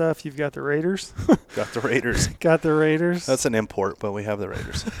NFR stuff. You've got the Raiders. Got the Raiders. Got the Raiders. That's an import, but we have the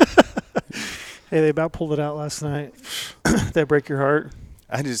Raiders. Hey, they about pulled it out last night. That break your heart?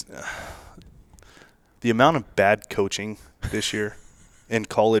 The amount of bad coaching this year in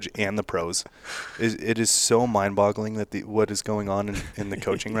college and the pros, it is so mind-boggling that what is going on in the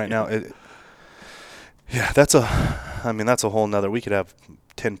coaching right now. That's a whole nother. We could have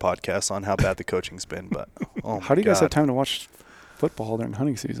 10 podcasts on how bad the coaching's been. But how do you guys have time to watch football during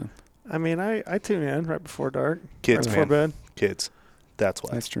hunting season? I tune in right before dark. Kids, right before bed. Kids. That's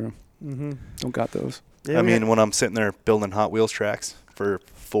why. That's true. Mm-hmm. Don't got those. Yeah, when I'm sitting there building Hot Wheels tracks for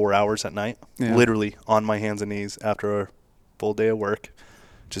 4 hours at night, literally on my hands and knees after a full day of work,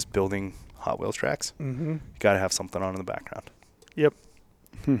 just building Hot Wheels tracks, you got to have something on in the background. Yep.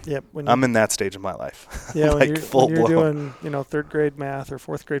 Yep. I'm in that stage of my life. Yeah, when you're doing, third grade math or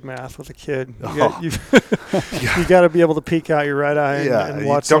fourth grade math with a kid, you got to be able to peek out your right eye and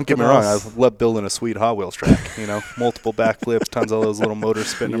watch. Don't get me wrong, I love building a sweet Hot Wheels track. Multiple backflips, tons of those little motors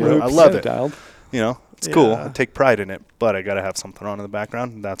spinning around. I love it. Dialed. It's cool. I take pride in it, but I got to have something on in the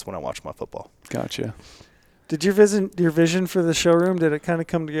background. And that's when I watch my football. Gotcha. Did your vision for the showroom, did it kind of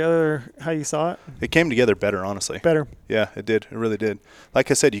come together how you saw it? It came together better, honestly. Better. Yeah, it did. It really did. Like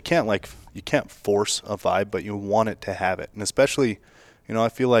I said, you can't force a vibe, but you want it to have it. And especially, I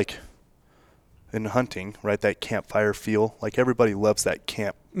feel like in hunting, right, that campfire feel, everybody loves that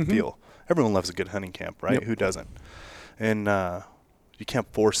camp feel. Everyone loves a good hunting camp, right? Yep. Who doesn't? And you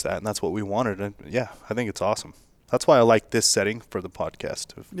can't force that, and that's what we wanted. And I think it's awesome. That's why I like this setting for the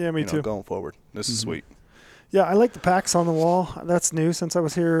podcast. Me too. Going forward. This is sweet. Yeah, I like the packs on the wall. That's new since I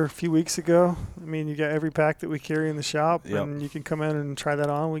was here a few weeks ago. You got every pack that we carry in the shop, and you can come in and try that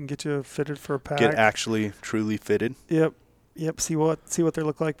on. We can get you fitted for a pack. Get actually truly fitted. Yep. See what they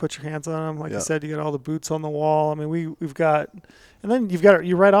look like. Put your hands on them. Like I said, you got all the boots on the wall. We've got, and then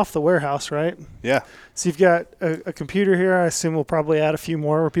you're right off the warehouse, right? Yeah. So you've got a computer here. I assume we'll probably add a few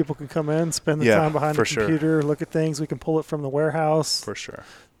more where people can come in, spend the time behind the computer, look at things. We can pull it from the warehouse. For sure.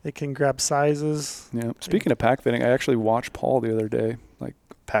 They can grab sizes. Yeah. Speaking of pack fitting, I actually watched Paul the other day.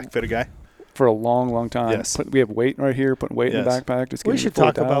 Pack fit a guy? For a long, long time. Yes. We have weight right here, putting weight in the backpack. We should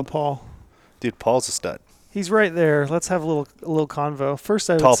talk about Paul. Dude, Paul's a stud. He's right there. Let's have a little convo.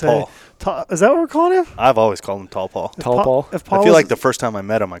 First, I would Tall say Paul. Is that what we're calling him? I've always called him Tall Paul. Tall Paul? If Paul I feel like the first time I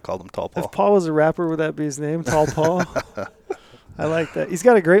met him, I called him Tall Paul. If Paul was a rapper, would that be his name? Tall Paul? I like that. He's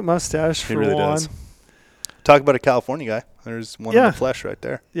got a great mustache for one. He really does. Talk about a California guy. There's one in the flesh right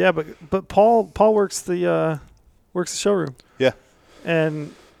there. Yeah, but Paul works the showroom. Yeah.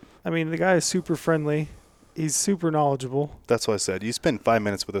 And the guy is super friendly. he's super knowledgeable. That's what I said. You spend 5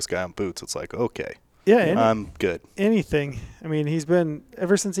 minutes with this guy on boots, it's like, okay. Yeah, I'm good. Anything. I mean, he's been,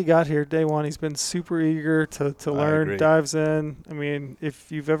 ever since he got here, day one, he's been super eager to learn, dives in. I mean,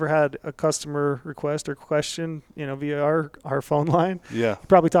 if you've ever had a customer request or question, via our phone line, you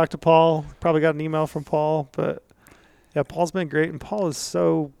probably talked to Paul, probably got an email from Paul. But, yeah, Paul's been great. And Paul is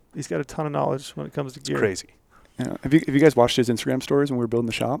he's got a ton of knowledge when it comes to gear. It's crazy. Yeah. Have you guys watched his Instagram stories when we were building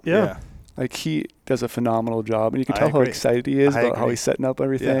the shop? Yeah. Like, he does a phenomenal job, and you can tell how excited he is about how he's setting up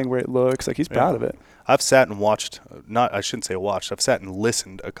everything, where it looks. Like, he's proud of it. I've sat and watched, I shouldn't say watched, I've sat and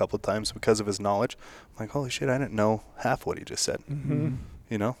listened a couple of times because of his knowledge. I'm like, holy shit, I didn't know half what he just said. Mm-hmm.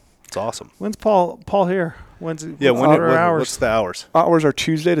 It's awesome. When's Paul here? What's the hours? Hours are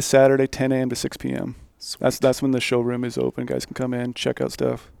Tuesday to Saturday, 10 a.m. to 6 p.m. Sweet. That's when the showroom is open. Guys can come in, check out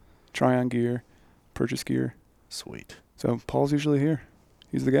stuff, try on gear, purchase gear. Sweet. So Paul's usually here.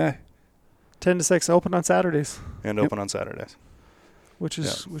 He's the guy. 10 to 6, open on Saturdays. And open on Saturdays. Which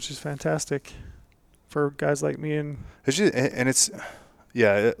is fantastic for guys like me. And it's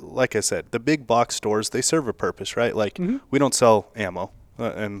like I said, the big box stores, they serve a purpose, right? Like, we don't sell ammo.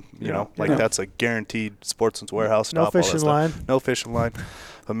 That's a guaranteed Sportsman's Warehouse stop. No fishing line. No fishing line.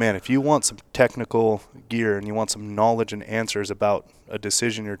 But, man, if you want some technical gear and you want some knowledge and answers about a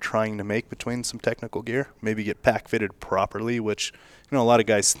decision you're trying to make between some technical gear, maybe get pack fitted properly, which, a lot of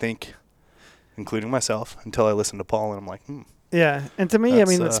guys think, including myself, until I listen to Paul, and I'm like, Yeah, and to me,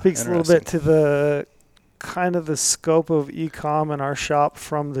 that speaks a little bit to the kind of the scope of e-com in our shop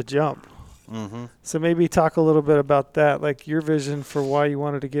from the jump. Mm-hmm. So maybe talk a little bit about that, like your vision for why you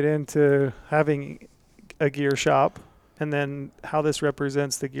wanted to get into having a gear shop, and then how this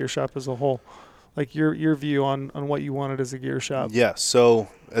represents the gear shop as a whole. Like your view on what you wanted as a gear shop. Yeah, so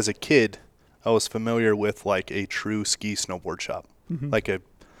as a kid, I was familiar with like a true ski snowboard shop, like a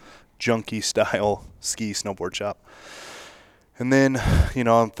junky style ski snowboard shop. And then,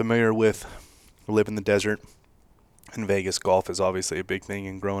 I'm familiar with live in the desert. In Vegas, golf is obviously a big thing,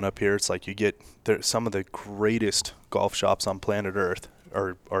 and growing up here, it's like you get some of the greatest golf shops on planet Earth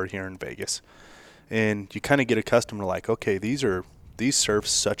are here in Vegas. And you kind of get accustomed to like, okay, these serve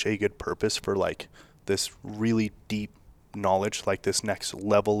such a good purpose for like this really deep knowledge, like this next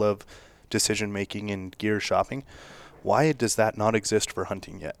level of decision making and gear shopping. Why does that not exist for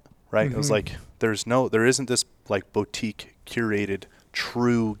hunting yet? Right? It was like there isn't this like boutique curated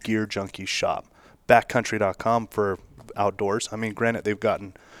true gear junkie shop. Backcountry.com for outdoors. I mean, granted, they've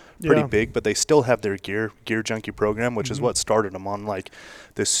gotten pretty big, but they still have their gear junkie program, which is what started them on like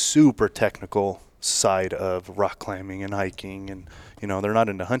this super technical side of rock climbing and hiking, and they're not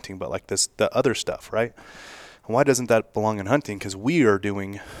into hunting, but like the other stuff, right? And why doesn't that belong in hunting? Because we are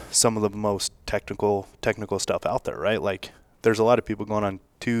doing some of the most technical stuff out there, right? Like there's a lot of people going on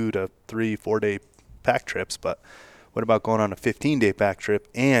 2 to 3, 4 day pack trips, but what about going on a 15-day pack trip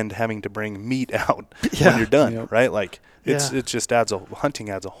and having to bring meat out when you're done, right? Like it just hunting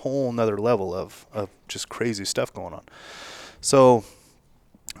adds a whole nother level of just crazy stuff going on. So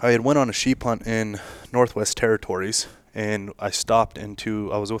I had went on a sheep hunt in Northwest Territories, and I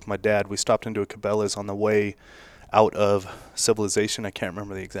was with my dad. We stopped into a Cabela's on the way out of civilization. I can't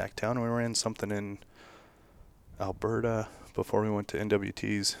remember the exact town we were in, something in Alberta before we went to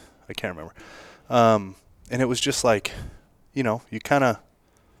NWT's. I can't remember. And it was just like, you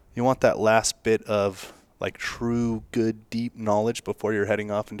want that last bit of like true, good, deep knowledge before you're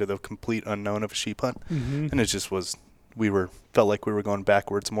heading off into the complete unknown of a sheep hunt. And it just was, felt like we were going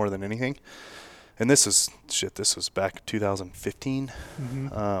backwards more than anything. And this was back 2015,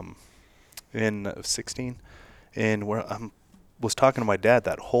 in 16. And where was talking to my dad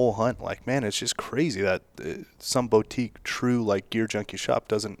that whole hunt, like, man, it's just crazy that some boutique true like gear junkie shop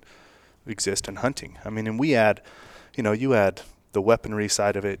doesn't exist in hunting. I mean, and we add, you add the weaponry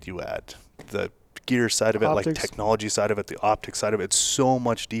side of it, you add the gear side of it, like technology side of it, the optics side of it. It's so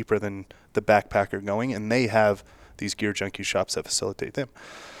much deeper than the backpacker going, and they have these gear junkie shops that facilitate them.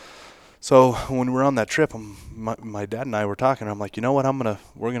 So when we're on that trip, my dad and I were talking. I'm like, you know what?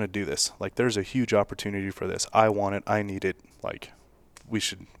 We're gonna do this. Like, there's a huge opportunity for this. I want it. I need it. Like, we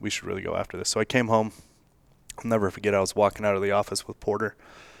should really go after this. So I came home. I'll never forget. I was walking out of the office with Porter,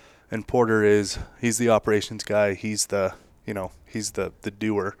 and Porter he's the operations guy. He's the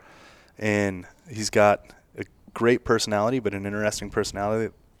doer, and he's got a great personality, but an interesting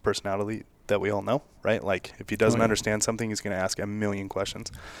personality that we all know, right? Like, if he doesn't understand something, he's gonna ask a million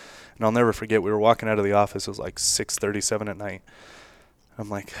questions. And I'll never forget, we were walking out of the office. It was like 6:37 at night. I'm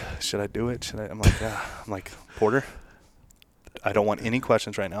like, should I do it? I'm like, yeah. I'm like, Porter, I don't want any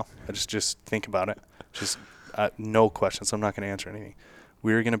questions right now. I just think about it. Just no questions. I'm not going to answer anything.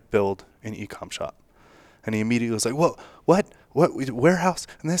 We're going to build an e-com shop. And he immediately was like, what, warehouse,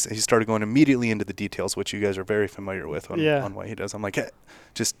 and this. And he started going immediately into the details, which you guys are very familiar with on what he does. I'm like, hey,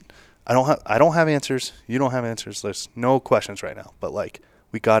 I don't have answers. You don't have answers. There's no questions right now, but like,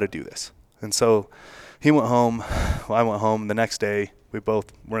 we got to do this. And so he went home. I went home. The next day, we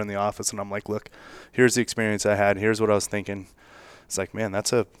both were in the office, and I'm like, look, here's the experience I had. Here's what I was thinking. It's like, man,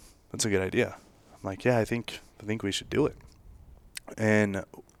 that's a good idea. I'm like, yeah, I think we should do it. And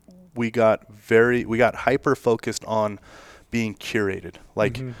we got hyper focused on being curated,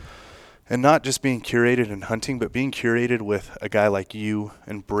 like, and not just being curated in hunting, but being curated with a guy like you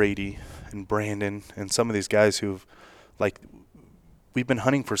and Brady and Brandon and some of these guys who've, like, we've been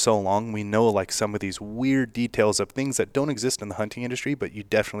hunting for so long. We know, like, some of these weird details of things that don't exist in the hunting industry, but you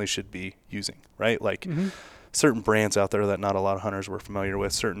definitely should be using, right? Like certain brands out there that not a lot of hunters were familiar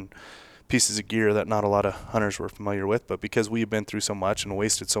with, certain pieces of gear that not a lot of hunters were familiar with, but because we've been through so much and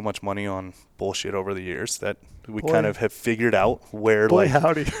wasted so much money on bullshit over the years that we kind of have figured out where,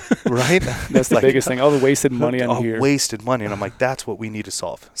 howdy. Right? That's the biggest thing. All the wasted money on gear. Wasted money. And I'm like, that's what we need to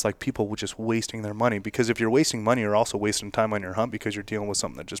solve. It's like people were just wasting their money, because if you're wasting money, you're also wasting time on your hunt because you're dealing with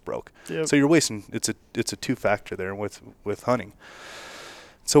something that just broke. Yep. So you're wasting, it's a two-factor there with hunting.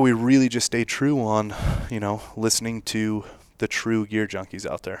 So we really just stay true on, listening to the true gear junkies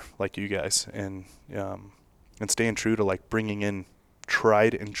out there like you guys, and staying true to, like, bringing in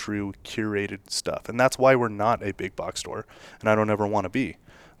tried and true curated stuff. And that's why we're not a big box store, and I don't ever want to be.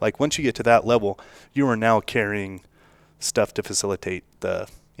 Like, once you get to that level, you are now carrying stuff to facilitate the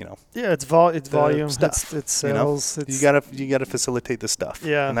it's volume stuff. it's sales. You gotta facilitate the stuff.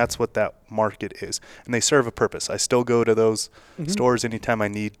 Yeah. And that's what that market is, and they serve a purpose. I still go to those stores anytime I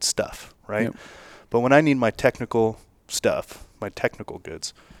need stuff, right? Yep. But when I need my technical stuff, my technical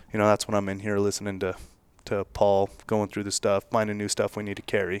goods, that's when I'm in here listening to Paul, going through the stuff, finding new stuff we need to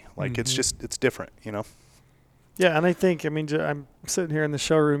carry. Like, it's different, Yeah, and I think, I'm sitting here in the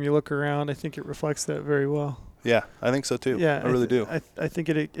showroom, you look around, I think it reflects that very well. Yeah, I think so too. Yeah, I really do. I think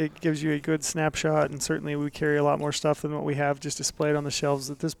it gives you a good snapshot, and certainly we carry a lot more stuff than what we have just displayed on the shelves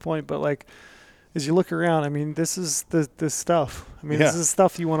at this point. But, like, as you look around, this is this stuff. This is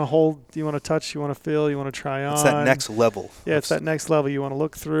stuff you want to hold, you want to touch, you want to feel, you want to try on. It's that next level. Yeah, it's that next level you want to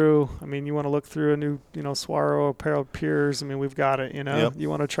look through. you want to look through a new, Swaro apparel Piers. we've got it, Yep. You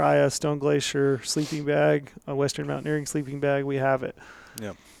want to try a Stone Glacier sleeping bag, a Western Mountaineering sleeping bag, we have it.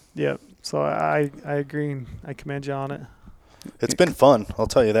 Yep. So I agree, and I commend you on it. It's been fun, I'll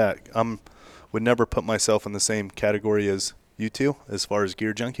tell you that. Would never put myself in the same category as you two as far as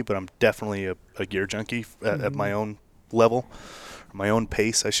gear junkie, but I'm definitely a gear junkie at my own level, my own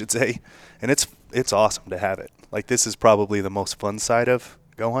pace, I should say. And it's awesome to have it. Like, this is probably the most fun side of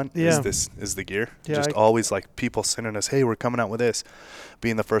GOHUNT. Is the gear. Yeah, just always, like, people sending us, hey, we're coming out with this,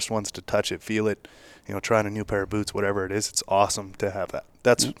 being the first ones to touch it, feel it, trying a new pair of boots, whatever it is. It's awesome to have that.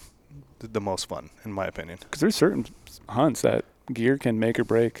 That's the most fun, in my opinion. Because there's certain hunts that gear can make or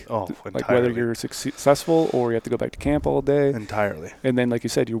break. Oh, like entirely. Whether you're successful or you have to go back to camp all day. Entirely. And then, like you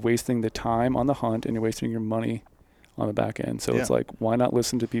said, you're wasting the time on the hunt and you're wasting your money on the back end. So it's like, why not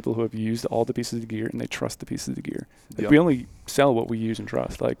listen to people who have used all the pieces of gear and they trust the pieces of gear? Like, we only sell what we use and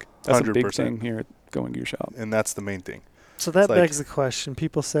trust. Like, that's 100%. A big thing here at GOHUNT Gear Shop. And that's the main thing. So that begs the question.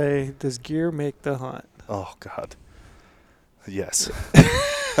 People say, does gear make the hunt? Oh, God. Yes.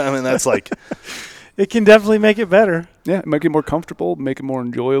 That's like... It can definitely make it better. Yeah, make it more comfortable, make it more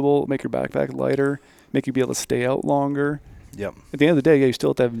enjoyable, make your backpack lighter, make you be able to stay out longer. Yep. At the end of the day, you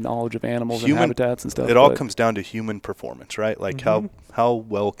still have to have knowledge of animals and habitats and stuff. It all comes down to human performance, right? Like, how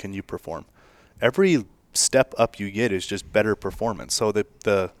well can you perform? Every step up you get is just better performance. So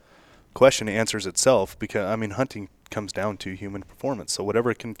the question answers itself, because, hunting comes down to human performance. So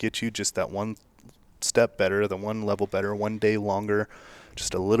whatever can get you just that one step better, the one level better, one day longer,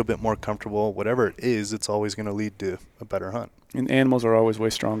 just a little bit more comfortable, whatever it is, it's always going to lead to a better hunt. And animals are always way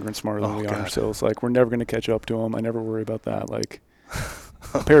stronger and smarter than we are. So it's like, we're never going to catch up to them. I never worry about that. Like,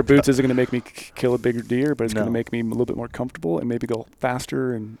 a pair of boots isn't going to make me kill a bigger deer, but it's going to make me a little bit more comfortable and maybe go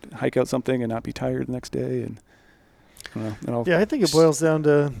faster and hike out something and not be tired the next day. And I think it boils down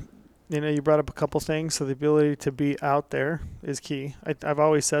to, you brought up a couple things. So the ability to be out there is key. I've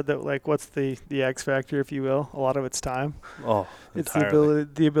always said that, like, what's the X factor, if you will? A lot of it's time. Oh, it's entirely.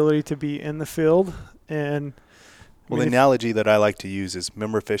 the ability to be in the field. And the analogy that I like to use is,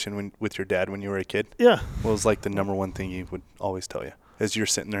 remember fishing with your dad when you were a kid? Yeah. Well, it was like the number one thing he would always tell you as you're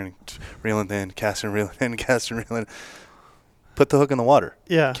sitting there and reeling in, casting, reeling in, casting, reeling in. Put the hook in the water.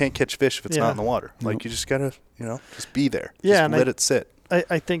 Yeah. You can't catch fish if it's not in the water. Nope. Like, you just got to, just be there. Yeah. Just let it sit.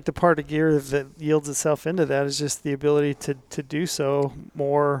 I think the part of gear that yields itself into that is just the ability to do so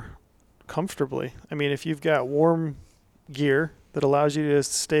more comfortably. I mean, if you've got warm gear that allows you to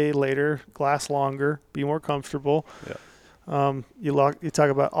stay later, last longer, be more comfortable. Yeah. You talk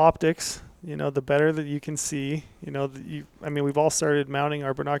about optics. The better that you can see. We've all started mounting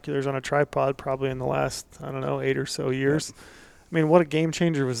our binoculars on a tripod probably in the last 8 or so years. Yep. I mean, what a game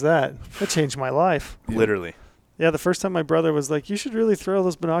changer was that? That changed my life. Literally. Yeah, the first time my brother was like, you should really throw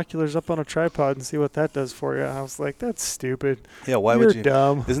those binoculars up on a tripod and see what that does for you. I was like, that's stupid. Yeah, why You're would you?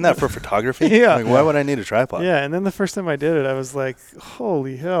 dumb. Isn't that for photography? Yeah. Like, why would I need a tripod? Yeah, and then the first time I did it, I was like,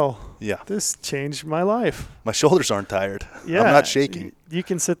 holy hell. Yeah. This changed my life. My shoulders aren't tired. Yeah. I'm not shaking. You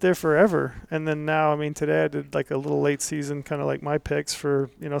can sit there forever. And then now, today I did like a little late season, kind of like my picks for,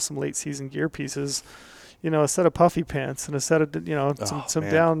 some late season gear pieces. A set of puffy pants and a set of, some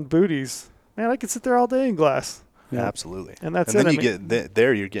down booties. Man, I could sit there all day in glass. Yeah, absolutely. And that's and then you get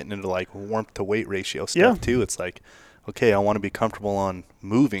there, you're getting into like warmth to weight ratio stuff too. It's like, okay, I want to be comfortable on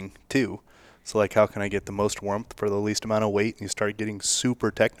moving too. So like, how can I get the most warmth for the least amount of weight? And you start getting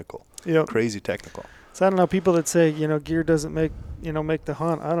super technical, crazy technical. So I don't know, people that say, gear doesn't make the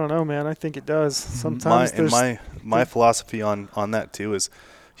hunt. I don't know, man. I think it does. Sometimes my philosophy on that too is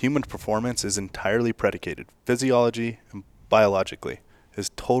human performance is entirely predicated. Physiology and biologically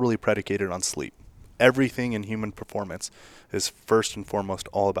is totally predicated on sleep. Everything in human performance is first and foremost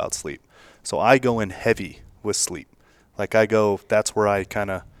all about sleep. So I go in heavy with sleep. Like that's where I kind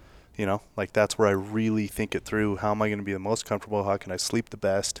of, that's where I really think it through. How am I going to be the most comfortable? How can I sleep the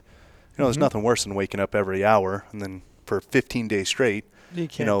best? There's nothing worse than waking up every hour and then for 15 days straight, you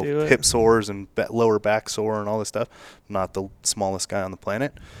can't do it. Hip sores and lower back sore and all this stuff. Not the smallest guy on the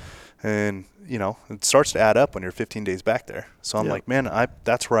planet. And, it starts to add up when you're 15 days back there. So I'm like, man,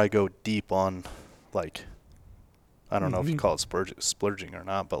 that's where I go deep on, like, I don't know if you call it splurging or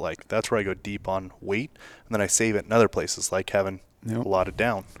not, but like that's where I go deep on weight, and then I save it in other places, like having a lot of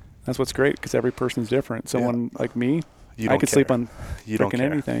down. That's what's great, because every person's different. Someone like me, I could sleep on freaking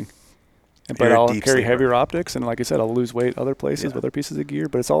anything. But I'll carry heavier optics, and like I said, I'll lose weight other places with other pieces of gear.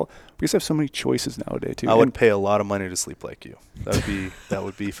 But it's all, we just have so many choices nowadays too. I would pay a lot of money to sleep like you. That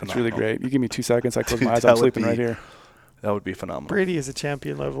would be phenomenal. It's really great. You give me 2 seconds, I close my eyes, I'm sleeping right here. That would be phenomenal. Brady is a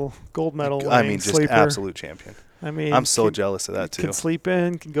champion level, gold medal. Just sleeper. Absolute champion. I'm so jealous of that too. Can sleep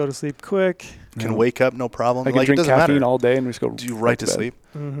in, can go to sleep quick. Can wake up, no problem. I can drink caffeine all day and just go right to sleep.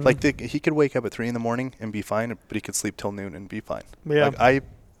 Mm-hmm. Like he could wake up at 3 a.m. and be fine, but he could sleep till noon and be fine. Yeah. Like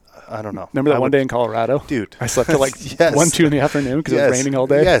I don't know. Remember that one day in Colorado? Dude. I slept till like 1, 2 in the afternoon because it was raining all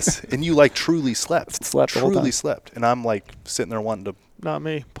day. Yes. And you like truly slept. Truly slept. And I'm like sitting there wanting to. Not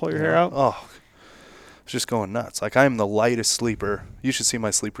me. Pull your hair out. Oh. It's just going nuts. Like, I am the lightest sleeper. You should see my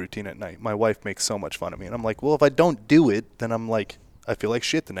sleep routine at night. My wife makes so much fun of me. And I'm like, well, if I don't do it, then I'm like, I feel like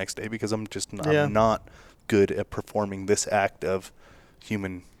shit the next day because I'm just I'm not good at performing this act of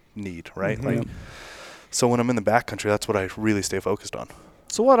human need, right? Mm-hmm. Like, so when I'm in the backcountry, that's what I really stay focused on.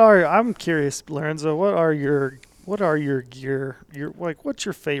 So I'm curious, Lorenzo, what are your gear? What's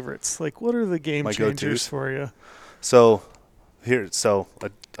your favorites? Like, what are the game changers for you? So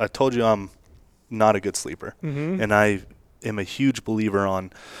I told you I'm not a good sleeper. Mm-hmm. And I am a huge believer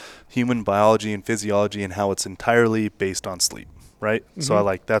on human biology and physiology and how it's entirely based on sleep, right? Mm-hmm.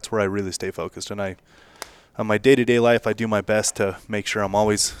 So that's where I really stay focused. And on my day-to-day life, I do my best to make sure I'm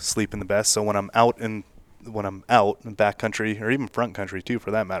always sleeping the best. So when I'm out in backcountry, or even front country too,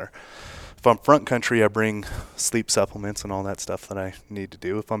 for that matter, if I'm front country, I bring sleep supplements and all that stuff that I need to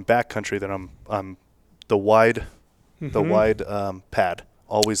do. If I'm backcountry, then I'm the wide pad.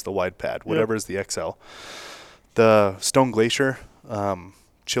 Always the wide pad, whatever is the XL. The Stone Glacier,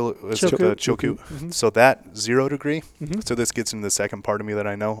 Chilkoot. Mm-hmm. So that 0 degree. Mm-hmm. So this gets into the second part of me that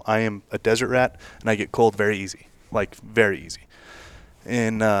I know. I am a desert rat, and I get cold very easy, like very easy.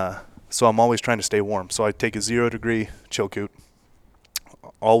 And so I'm always trying to stay warm. So I take a 0 degree Chilkoot,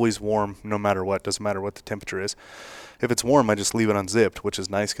 always warm no matter what. Doesn't matter what the temperature is. If it's warm, I just leave it unzipped, which is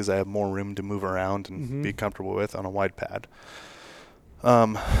nice because I have more room to move around and be comfortable with on a wide pad.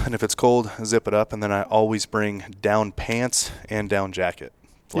 And if it's cold, zip it up, and then I always bring down pants and down jacket.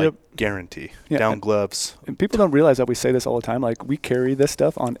 Guarantee. Yeah, down gloves. And people don't realize that we say this all the time. Like, we carry this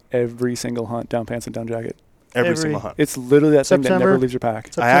stuff on every single hunt, down pants and down jacket. Every single hunt. It's literally that thing that never leaves your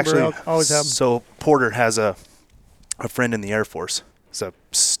pack. I actually always have them. So Porter has a friend in the Air Force. He's a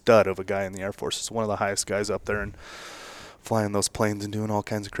stud of a guy in the Air Force. He's one of the highest guys up there and flying those planes and doing all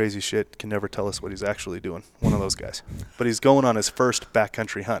kinds of crazy shit. Can never tell us what he's actually doing. One of those guys. But he's going on his first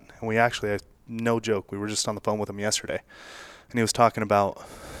backcountry hunt. And we actually, no joke, we were just on the phone with him yesterday. And he was talking about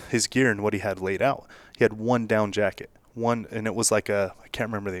his gear and what he had laid out. He had one down jacket. And it was like I can't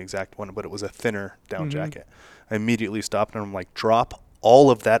remember the exact one, but it was a thinner down jacket. I immediately stopped and I'm like, drop all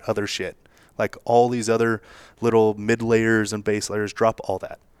of that other shit. Like all these other little mid layers and base layers, drop all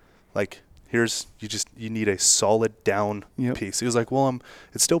that. Like you need a solid down piece. He was like, well,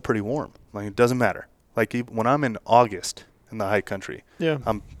 it's still pretty warm. Like it doesn't matter. Like when I'm in August in the high country,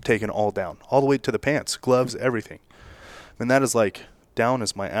 I'm taking all down, all the way to the pants, gloves, everything. And that is like, down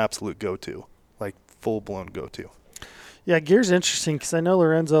is my absolute go-to, like full-blown go-to. Yeah, gear's interesting because I know,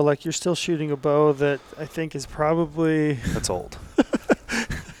 Lorenzo, like you're still shooting a bow that I think is probably... That's old.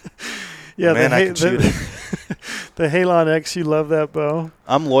 Yeah, man, I can shoot it. The Halon X, you love that bow.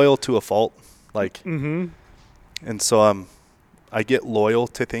 I'm loyal to a fault, like, mm-hmm. And so I get loyal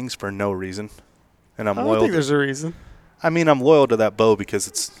to things for no reason, and I'm loyal. I don't think there's a reason. I mean, I'm loyal to that bow because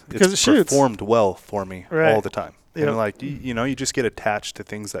it's performed well for me all the time. Yep. And like you just get attached to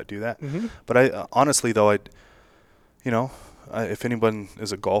things that do that. Mm-hmm. But I honestly though, if anyone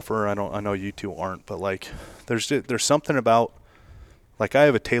is a golfer, I know you two aren't, but like there's something about, like I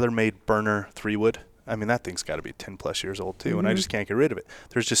have a TaylorMade burner 3-wood. I mean that thing's got to be 10 plus years old too, and I just can't get rid of it.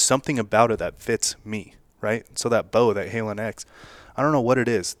 There's just something about it that fits me, right? So that bow, that Halon X, I don't know what it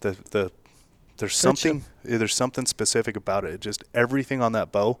is. There's something specific about it. Just everything on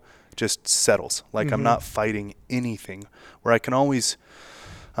that bow just settles. Like I'm not fighting anything. Where I can always,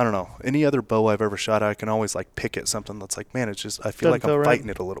 I don't know, any other bow I've ever shot, I can always like pick at something that's like, man, it's just, I feel like I'm fighting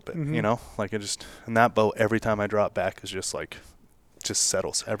it a little bit, like and that bow every time I drop back is just like, just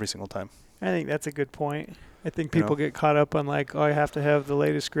settles every single time. I think that's a good point. I think people get caught up on like, oh, I have to have the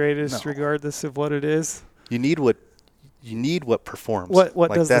latest, greatest, regardless of what it is. You need what performs. What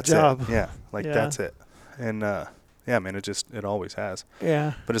like, does the job? Yeah, that's it. And man, it always has.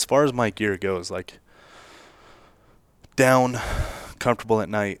 Yeah. But as far as my gear goes, like down, comfortable at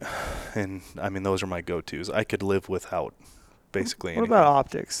night, and I mean those are my go-tos. I could live without basically anything. What about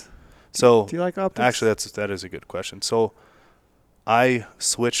optics? So do you like optics? Actually, that is a good question. So I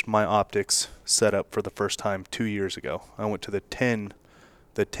switched my optics setup for the first time 2 years ago. I went to the 10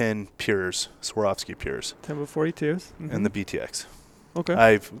 Pures, Swarovski Pures. 10x42s. And the BTX. Okay.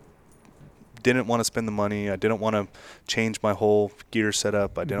 I didn't want to spend the money. I didn't want to change my whole gear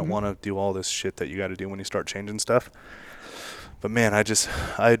setup. I didn't want to do all this shit that you got to do when you start changing stuff. But man, I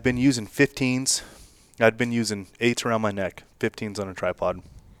had been using 15s. I'd been using 8s around my neck, 15s on a tripod.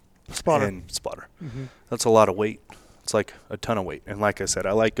 Spotter. And spotter. Mm-hmm. That's a lot of weight. It's like a ton of weight. And like I said,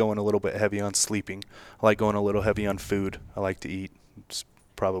 I like going a little bit heavy on sleeping. I like going a little heavy on food. I like to eat. It's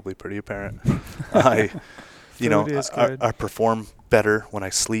probably pretty apparent. I perform better when I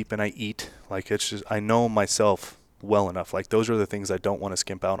sleep and I eat. Like it's just, I know myself well enough. Like those are the things I don't want to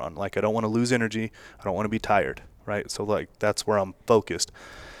skimp out on. Like I don't want to lose energy. I don't want to be tired. Right. So like that's where I'm focused.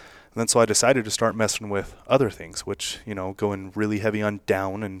 And then so I decided to start messing with other things, which, going really heavy on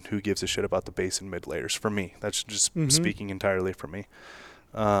down, and who gives a shit about the base and mid layers for me. That's just speaking entirely for me.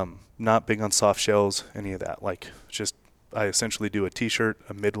 Not big on soft shells, any of that. Like just I essentially do a t-shirt,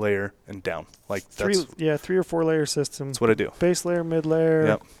 a mid layer, and down. Like that's 3 or 4 layer system. That's what I do. Base layer, mid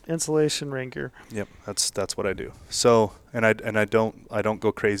layer, insulation, rain gear. Yep, that's what I do. So and I don't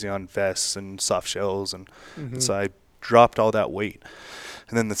go crazy on vests and soft shells, and so I dropped all that weight.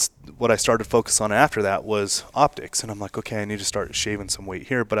 And then what I started to focus on after that was optics. And I'm like, okay, I need to start shaving some weight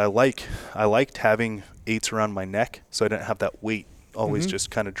here. But I liked having 8s around my neck, so I didn't have that weight always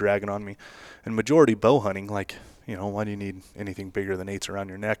just kind of dragging on me. And majority bow hunting, like, why do you need anything bigger than 8s around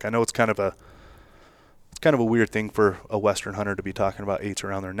your neck? I know it's kind of a weird thing for a Western hunter to be talking about 8s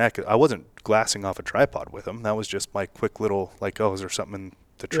around their neck. I wasn't glassing off a tripod with them. That was just my quick little, like, oh, is there something in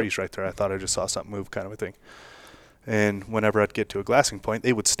the trees right there? I thought I just saw something move kind of a thing. And whenever I'd get to a glassing point,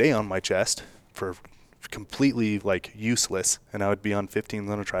 they would stay on my chest for completely like useless, and I would be on 15s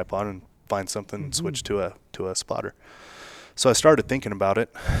on a tripod and find something and switch to a spotter. So I started thinking about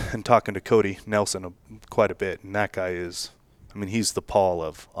it and talking to Cody Nelson quite a bit, and that guy is, I mean, he's the Paul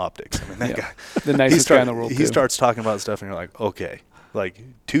of optics. I mean, that guy, the nicest guy in the world. He starts talking about stuff, and you're like, okay, like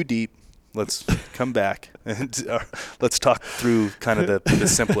too deep. Let's come back and let's talk through kind of the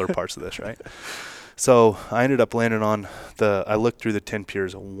simpler parts of this, right? So I ended up landing on I looked through the 10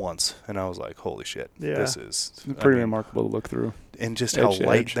 Pures once, and I was like, holy shit, this is pretty remarkable to look through. And just how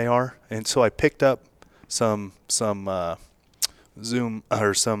light they are. And so I picked up some zoom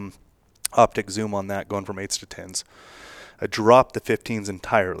or some optic zoom on that, going from 8s to 10s. I dropped the 15s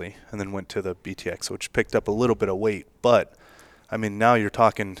entirely and then went to the BTX, which picked up a little bit of weight. But, I mean, now you're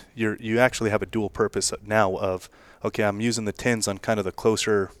talking, you actually have a dual purpose now of, okay, I'm using the 10s on kind of the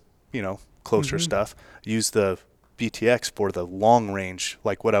closer stuff. Use the BTX for the long range,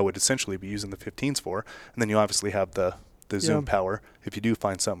 like what I would essentially be using the 15s for. And then you obviously have the zoom power if you do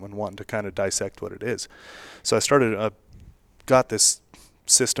find something wanting to kind of dissect what it is. So I got this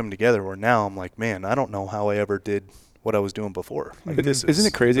system together where now I'm like, man, I don't know how I ever did what I was doing before. Like, isn't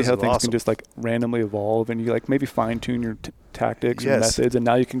it crazy how things awesome. can just like randomly evolve, and you like maybe fine tune your tactics and methods, and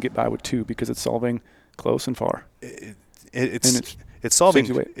now you can get by with 2 because it's solving close and far. It's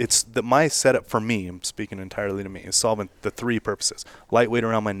solving. It's my setup for me. I'm speaking entirely to me. Is solving the 3 purposes: lightweight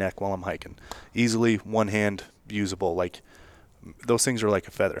around my neck while I'm hiking, easily one hand usable. Like those things are like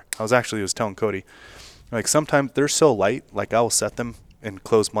a feather. I was telling Cody, like sometimes they're so light. Like I will set them and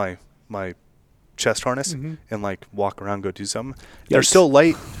close my chest harness and like walk around, go do something. Yikes. They're so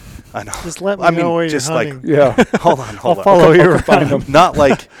light. I know. Just let me know where you're hunting. Like, yeah. Hold on. I'll follow you around. Not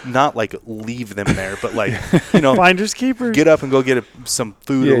like leave them there, but like, finders keepers. Get up and go get some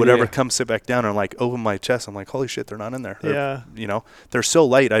food or whatever. Come sit back down and like open my chest. I'm like, holy shit, they're not in there. They're so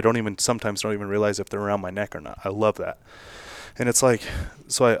light. I sometimes don't even realize if they're around my neck or not. I love that. And it's like,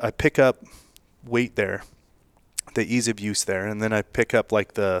 so I pick up weight there, the ease of use there, and then I pick up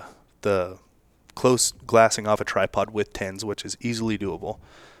like the close glassing off a tripod with tins, which is easily doable.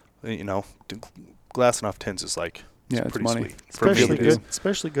 Glassing off tins is like it's pretty money. Sweet.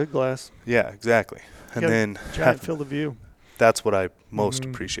 Especially good glass. Yeah, exactly. And then giant field of view. That's what I most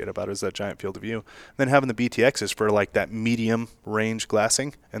appreciate about it, is that giant field of view. And then having the BTXs for like that medium range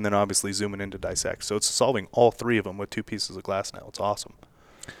glassing, and then obviously zooming into dissect. So it's solving all 3 of them with 2 pieces of glass now. It's awesome.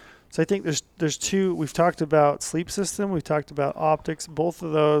 So I think there's 2. We've talked about sleep system. We've talked about optics. Both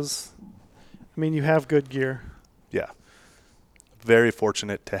of those. I mean, you have good gear. Yeah. Very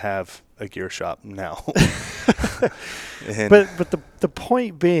fortunate to have a gear shop now. But the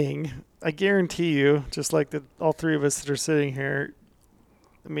point being, I guarantee you, just like all 3 of us that are sitting here,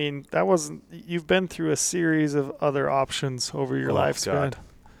 I mean, you've been through a series of other options over your lifespan.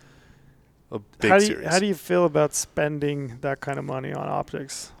 A big series. How do you feel about spending that kind of money on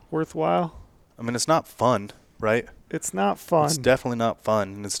optics? Worthwhile? I mean, it's not fun, right? It's not fun. It's definitely not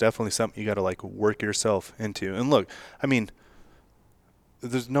fun, and it's definitely something you got to like work yourself into. And look, I mean,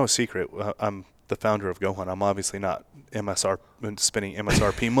 there's no secret. I'm the founder of GOHUNT. I'm obviously not spending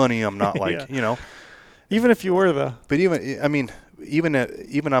MSRP money. I'm not like, Even if you were though. But even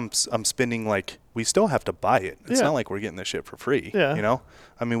I'm spending, like, we still have to buy it. It's not like we're getting this shit for free. Yeah.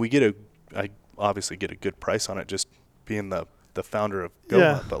 I mean, I obviously get a good price on it just being the founder of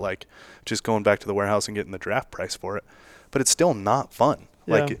GOHUNT, but like just going back to the warehouse and getting the draft price for it. But it's still not fun.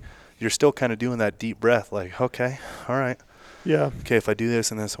 Yeah. Like you're still kind of doing that deep breath, like, okay, all right. Yeah. Okay, if I do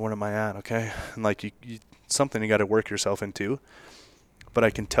this and this, where am I at? Okay. And like you something you got to work yourself into. But I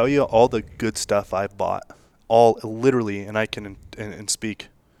can tell you all the good stuff I've bought, all literally, and I can and speak,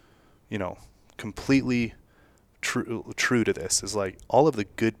 completely true to this, is like all of the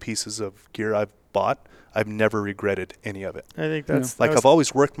good pieces of gear I've bought, I've never regretted any of it. I think that's like I've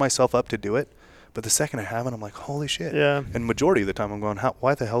always worked myself up to do it, but the second I haven't, I'm like, holy shit. Yeah. And majority of the time I'm going,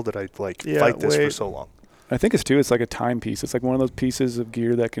 why the hell did I fight this for so long? I think it's like a time piece. It's like one of those pieces of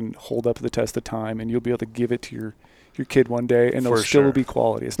gear that can hold up to the test of time, and you'll be able to give it to your kid one day, and it'll still be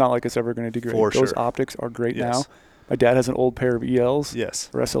quality. It's not like it's ever going to degrade. Those optics are great now. My dad has an old pair of ELs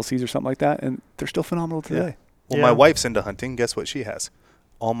or SLCs or something like that, and they're still phenomenal today. Well, my wife's into hunting. Guess what she has?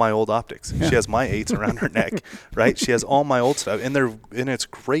 All my old optics. She has my 8s around her neck, right? She has all my old stuff, and it's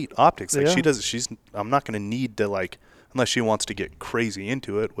great optics. Like I'm not going to need to, like, unless she wants to get crazy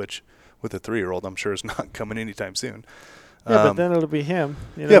into it, which with a 3-year-old I'm sure is not coming anytime soon. Yeah, but then ittle be him.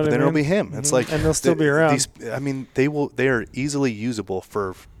 It'll be him. It's like, and they'll still be around. They are easily usable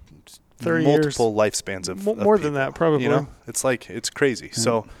for 30 multiple years. Lifespans of more people, than that, probably. It's like, it's crazy. Mm-hmm.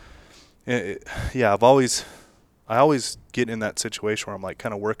 So, I always get in that situation where I'm like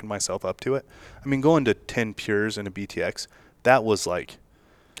kind of working myself up to it. I mean, going to 10 Pures and a BTX, that was like,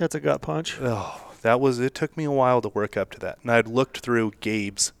 that's a gut punch. Oh, it took me a while to work up to that. And I'd looked through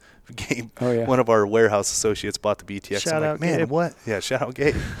Gabe, one of our warehouse associates bought the BTX. Shout I'm out like, man, Gabe. what? Yeah, shout out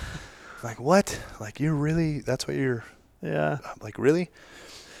Gabe. Like, what? Like, that's what you're. Yeah. Like, really?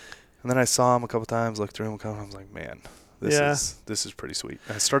 And then I saw him a couple times, looked through him a couple times. I was like, man, this is pretty sweet.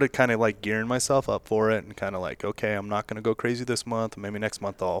 And I started kind of like gearing myself up for it, and kind of like, okay, I'm not going to go crazy this month. Maybe next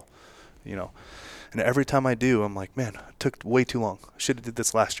month I'll, And every time I do, I'm like, man, it took way too long. I should have did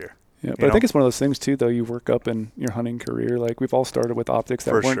this last year. Yeah, but I think it's one of those things too, though. You work up in your hunting career. Like, we've all started with optics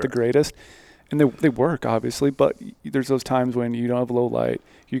that weren't the greatest, and they work obviously. But there's those times when you don't have low light,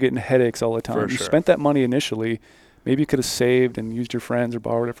 you're getting headaches all the time. You spent that money initially, maybe you could have saved and used your friends or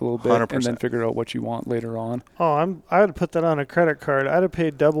borrowed it for a little bit 100%. and then figured out what you want later on. Oh, I would put that on a credit card. I'd have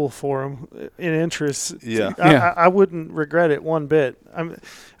paid double for them in interest. Yeah. I wouldn't regret it one bit. And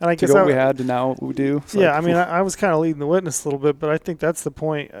I guess what we had to now what we do. Yeah, I mean, I was kind of leading the witness a little bit, but I think that's the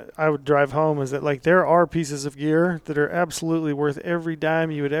point I would drive home is that, like, there are pieces of gear that are absolutely worth every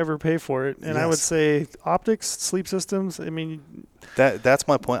dime you would ever pay for it. And I would say optics, sleep systems, I mean. That's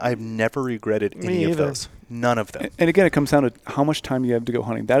my point. I've never regretted any of those. None of them. And again, it comes down to how much time you have to go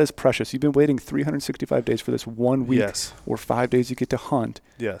hunting. That is precious. You've been waiting 365 days for this 1 week or 5 days you get to hunt.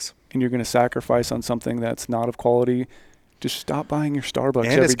 Yes. And you're going to sacrifice on something that's not of quality. Just stop buying your Starbucks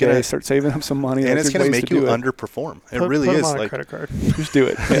every day. Start saving up some money. And it's going to make you underperform. It really is. Put them on a credit card. Just do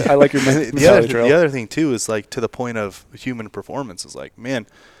it. I like your the other thing, too, is like to the point of human performance is like, man,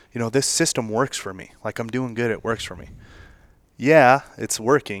 you know, this system works for me. Like, I'm doing good. It works for me. Yeah, it's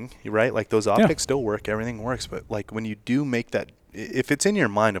working, right? Like, those optics still work. Everything works. But, like, when you do make that, if it's in your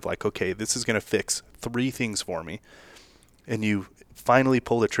mind of, like, okay, this is going to fix 3 things for me, and you finally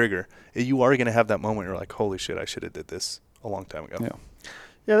pull the trigger, you are going to have that moment where you're like, holy shit, I should have did this a long time ago.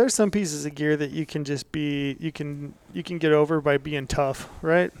 Yeah, there's some pieces of gear that you can just be, you can get over by being tough,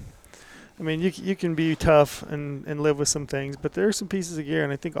 right? I mean, you can be tough and live with some things, but there are some pieces of gear,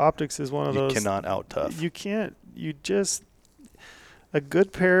 and I think optics is one of those. You cannot out-tough. You can't. You just... A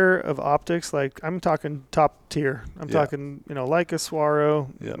good pair of optics, like I'm talking top tier. I'm talking, you know, like a Swaro,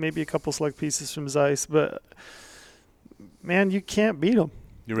 maybe a couple select pieces from Zeiss, but man, you can't beat them.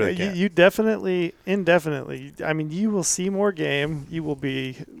 You really can't. You definitely, indefinitely. I mean, you will see more game. You will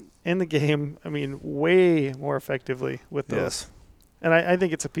be in the game. I mean, way more effectively with those. Yes. And I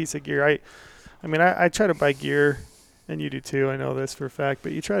think it's a piece of gear. I mean, I try to buy gear, and you do too. I know this for a fact.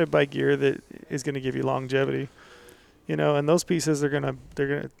 But you try to buy gear that is going to give you longevity. You know, and those pieces you're gonna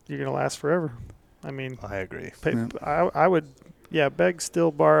last forever. I mean, I agree. I would, beg,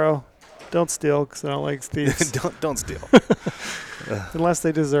 steal, borrow, don't steal because I don't like thieves. don't steal unless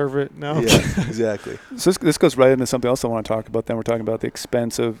they deserve it. No. Yeah, exactly. So this goes right into something else I want to talk about. Then we're talking about the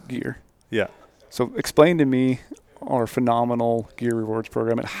expense of gear. Yeah. So explain to me our phenomenal gear rewards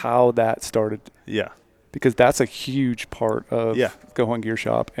program and how that started. Yeah. Because that's a huge part of GOHUNT Gear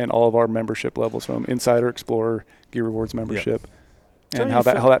Shop and all of our membership levels, from Insider, Explorer, Gear Rewards membership, and how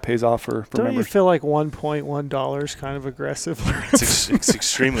that pays off for don't members. You feel like $1.1 is kind of aggressive? It's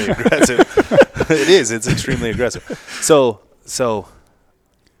extremely aggressive. It is. It's extremely aggressive. So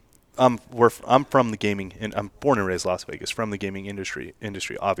I'm from the gaming, and I'm born and raised Las Vegas. From the gaming industry,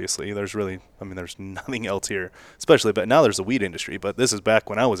 obviously, there's nothing else here, especially. But now there's the weed industry. But this is back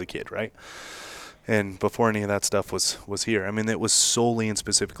when I was a kid, right? And before any of that stuff was here. I mean, it was solely and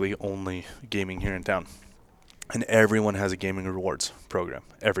specifically only gaming here in town. And everyone has a gaming rewards program.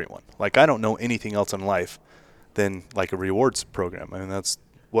 Everyone. Like, I don't know anything else in life than, like, a rewards program. I mean, that's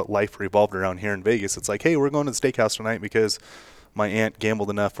what life revolved around here in Vegas. It's like, hey, we're going to the steakhouse tonight because my aunt gambled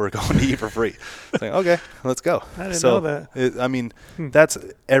enough we're going to eat for free. It's like, okay, let's go. I didn't know that. That's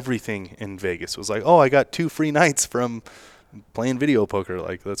everything in Vegas. It was like, oh, I got 2 free nights from playing video poker.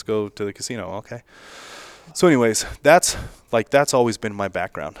 Like, let's go to the casino. Okay. So anyways, that's always been my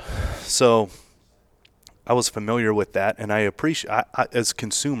background. So I was familiar with that, and I appreciate, as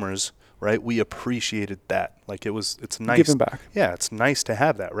consumers, right, we appreciated that. Like, it's nice. Giving back. Yeah, it's nice to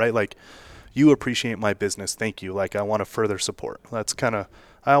have that, right? Like, you appreciate my business. Thank you. Like, I want to further support. That's kind of,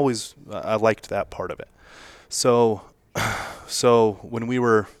 I liked that part of it. So when we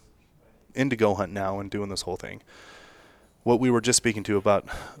were into GOHUNT now and doing this whole thing, what we were just speaking to about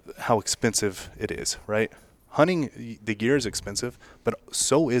how expensive it is, right? Hunting, the gear is expensive, but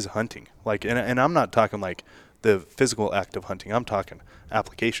so is hunting. Like, and I'm not talking like the physical act of hunting. I'm talking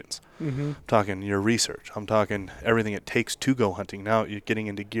applications. Mm-hmm. I'm talking your research. I'm talking everything it takes to go hunting. Now you're getting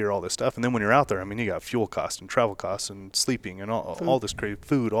into gear, all this stuff. And then when you're out there, I mean, you got fuel costs and travel costs and sleeping and all this crazy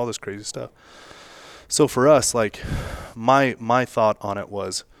food, all this crazy stuff. So for us, like, my thought on it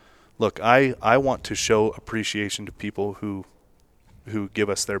was, look, I want to show appreciation to people who give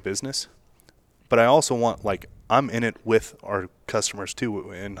us their business, but I also want, like, I'm in it with our customers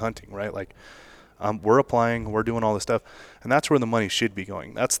too in hunting, right? Like, we're applying, we're doing all this stuff, and that's where the money should be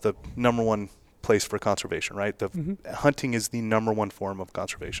going. That's the number one place for conservation, right? Hunting is the number one form of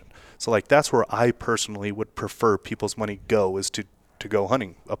conservation. So, like, that's where I personally would prefer people's money go, is to go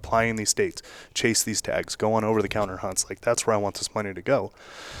hunting, apply in these states, chase these tags, go on over-the-counter hunts. Like, that's where I want this money to go.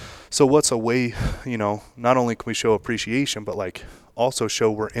 So what's a way, you know, not only can we show appreciation, but, like, also show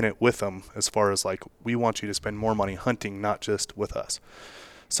we're in it with them, as far as, like, we want you to spend more money hunting, not just with us.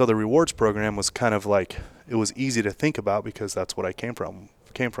 So the rewards program was kind of like, it was easy to think about because that's what I came from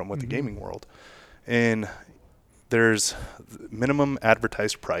with the gaming world. And there's minimum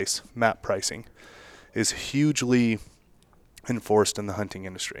advertised price, MAP pricing, is hugely enforced in the hunting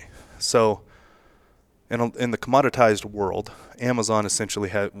industry. So in the commoditized world, Amazon has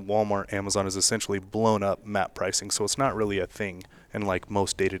essentially blown up MAP pricing. So it's not really a thing in like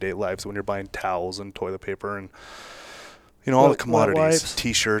most day-to-day lives when you're buying towels and toilet paper and all the commodities,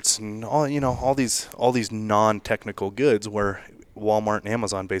 T-shirts and all these non-technical goods where Walmart and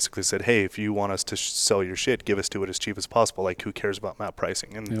Amazon basically said, hey, if you want us to sell your shit, give us to it as cheap as possible. Like, who cares about MAP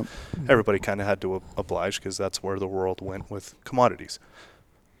pricing? And everybody kind of had to oblige because that's where the world went with commodities.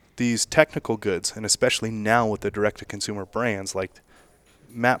 These technical goods, and especially now with the direct-to-consumer brands, like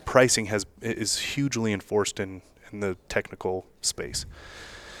MAP pricing is hugely enforced in the technical space.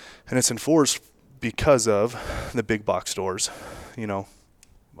 And it's enforced because of the big box stores,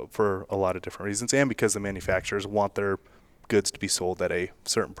 for a lot of different reasons, and because the manufacturers want their goods to be sold at a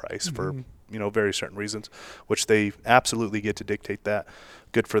certain price for, very certain reasons, which they absolutely get to dictate that.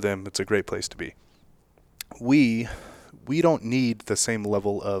 Good for them. It's a great place to be. We don't need the same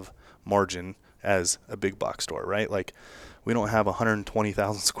level of margin as a big box store, right? Like, we don't have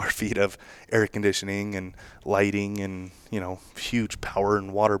 120,000 square feet of air conditioning and lighting and, huge power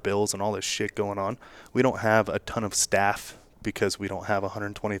and water bills and all this shit going on. We don't have a ton of staff because we don't have a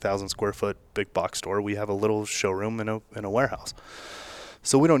 120,000 square foot big box store. We have a little showroom in a warehouse.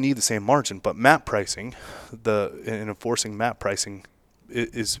 So we don't need the same margin. But MAP pricing, in enforcing MAP pricing,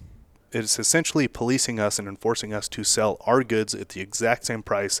 it's essentially policing us and enforcing us to sell our goods at the exact same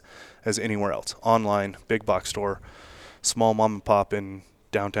price as anywhere else. Online, big box store, small mom and pop in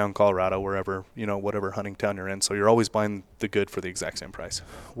downtown Colorado, wherever, whatever hunting town you're in. So you're always buying the good for the exact same price.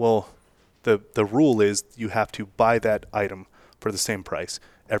 Well, the rule is you have to buy that item for the same price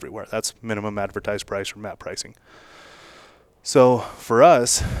everywhere. That's minimum advertised price or MAP pricing. So for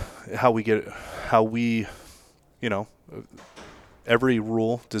us, every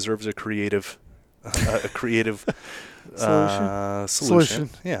rule deserves a creative solution.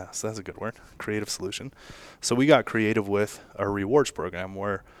 Yeah, so that's a good word. Creative solution. So we got creative with our rewards program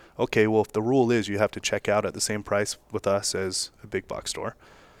where, okay, well, if the rule is you have to check out at the same price with us as a big box store,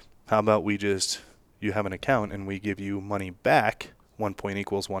 how about you have an account and we give you money back, 1 point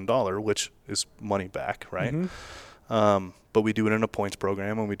equals $1, which is money back, right? Mm-hmm. But we do it in a points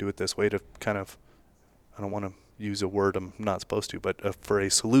program, and we do it this way to kind of, I don't want to use a word I'm not supposed to, but for a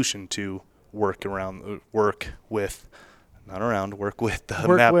solution to work with the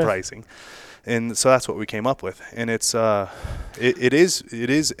MAP pricing. And so that's what we came up with. And it's it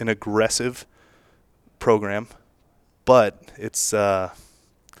is an aggressive program, but it's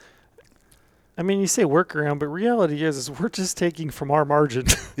you say workaround, but reality is we're just taking from our margin.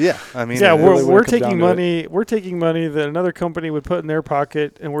 Yeah, we're taking money. We're taking money that another company would put in their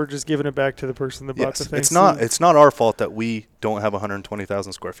pocket, and we're just giving it back to the person that bought the thing. It's not our fault that we don't have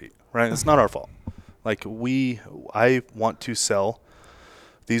 120,000 square feet, right? It's not our fault. Like, I want to sell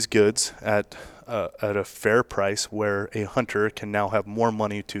these goods at a fair price where a hunter can now have more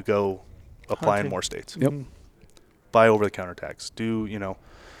money to go apply in more states. Yep. Buy over-the-counter tags.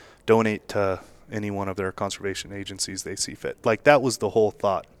 Donate to any one of their conservation agencies they see fit. Like, that was the whole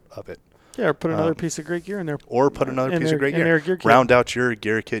thought of it. Yeah, or put another piece of great gear in there. Or put another piece of great gear. Round out your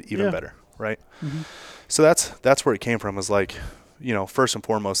gear kit even better, right? Mm-hmm. So that's where it came from, is like, first and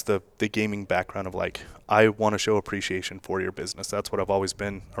foremost, the gaming background of like, I want to show appreciation for your business. That's what I've always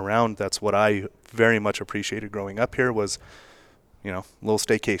been around. That's what I very much appreciated growing up here was, little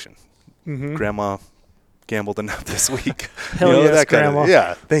staycation. Mm-hmm. Grandma gambled enough this week. Hell yes, that Grandma.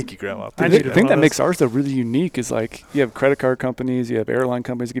 Yeah, thank you, Grandma. I think that makes ours though really unique is like you have credit card companies, you have airline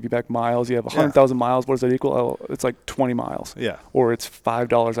companies that give you back miles, you have 100,000 miles. What does that equal? Oh, it's like 20 miles. Yeah. Or it's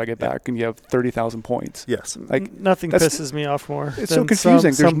 $5 I get back, and you have 30,000 points. Yes. Like nothing pisses me off more. It's so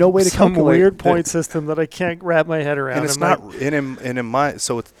confusing. There's no way to calculate. Some weird point system that I can't wrap my head around. And it's not.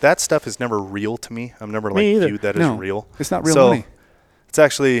 So that stuff is never real to me. I'm never viewed that as real. It's not real money. It's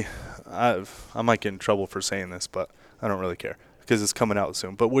actually. I might get in trouble for saying this, but I don't really care because it's coming out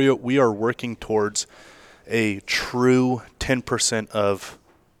soon. But we are working towards a true 10%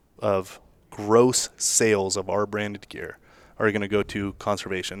 of gross sales of our branded gear are going to go to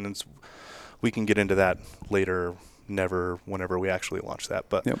conservation. And we can get into that later, whenever we actually launch that.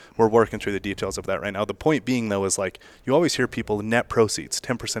 But we're working through the details of that right now. The point being, though, is like you always hear people net proceeds,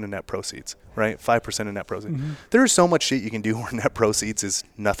 10% of net proceeds, right? 5% of net proceeds. Mm-hmm. There's so much shit you can do where net proceeds is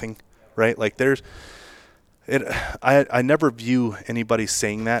nothing. Right? Like I never view anybody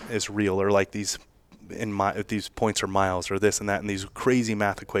saying that as real or like these points or miles or this and that and these crazy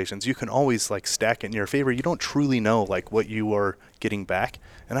math equations. You can always like stack it in your favor. You don't truly know like what you are getting back.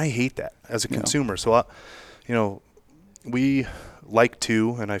 And I hate that as a consumer. So we like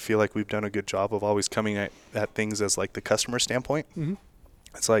to, and I feel like we've done a good job of always coming at things as like the customer standpoint. Mm-hmm.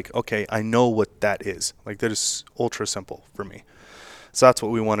 It's like, okay, I know what that is. Like, that is ultra simple for me. So that's what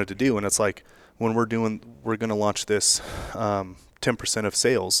we wanted to do. And it's like, when we're going to launch this 10% of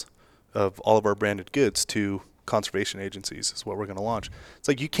sales of all of our branded goods to conservation agencies is what we're going to launch. It's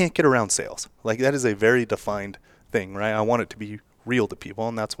like, you can't get around sales. Like, that is a very defined thing, right? I want it to be real to people,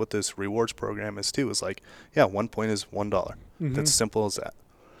 and that's what this rewards program is too. Is like, yeah, 1 point is $1. Mm-hmm. That's simple as that.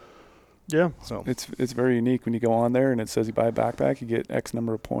 Yeah. So it's very unique when you go on there and it says you buy a backpack, you get X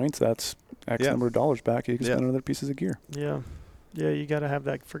number of points. That's X number of dollars back. You can spend on other pieces of gear. Yeah. Yeah, you got to have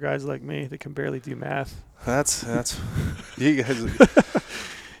that for guys like me that can barely do math. That's you guys.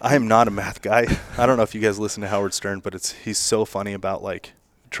 I am not a math guy. I don't know if you guys listen to Howard Stern, but he's so funny about like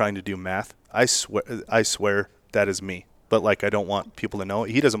trying to do math. I swear that is me. But like, I don't want people to know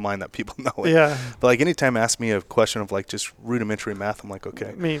it. He doesn't mind that people know it. Yeah. But like, anytime ask me a question of like just rudimentary math, I'm like,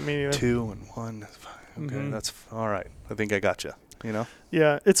 okay, me neither. 2 and 1. Okay, that's all right. I think I got you. You know?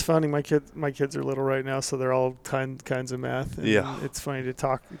 Yeah, it's funny. My kids are little right now, so they're all kinds of math. And yeah. It's funny to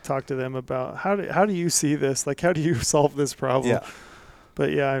talk to them about how do you see this? Like, how do you solve this problem? Yeah.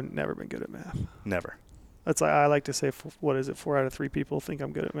 But yeah, I've never been good at math. Never. That's I like to say, 4 out of 3 people think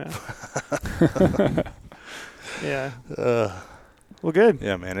I'm good at math. Yeah. Well, good.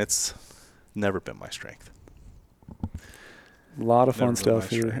 Yeah, man. It's never been my strength. A lot of fun stuff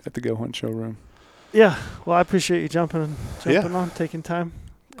here at the GOHUNT showroom. Yeah. Well, I appreciate you jumping on, taking time.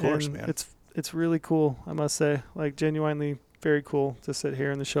 Of course, and man. It's really cool, I must say. Like, genuinely very cool to sit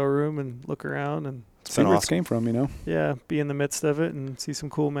here in the showroom and look around and see where it came from, you know? Yeah, be in the midst of it and see some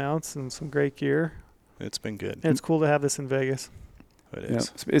cool mounts and some great gear. It's been good. And it's cool to have this in Vegas. It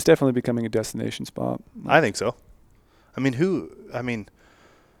is. Yeah, it's definitely becoming a destination spot. I think so. I mean,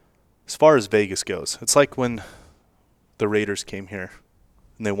 as far as Vegas goes, it's like when the Raiders came here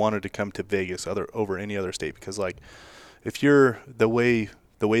and they wanted to come to Vegas over any other state, because like, if you're the way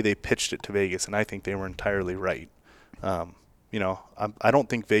they pitched it to Vegas, and I think they were entirely right. I don't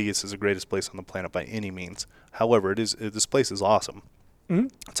think Vegas is the greatest place on the planet by any means. However, this place is awesome. Mm-hmm.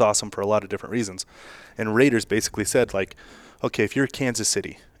 It's awesome for a lot of different reasons. And Raiders basically said, like, okay, if you're Kansas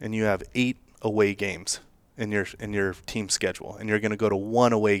City and you have 8 away games in your team schedule, and you're going to go to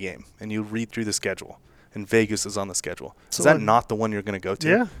 1 away game, and you read through the schedule, and Vegas is on the schedule, is that not the one you're going to go to?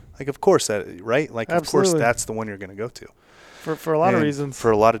 Yeah. Like, of course that, right? Like, absolutely. Of course that's the one you're going to go to. For a lot of reasons. For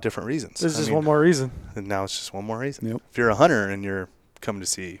a lot of different reasons. There's just one more reason. And now it's just one more reason. Yep. If you're a hunter and you're coming to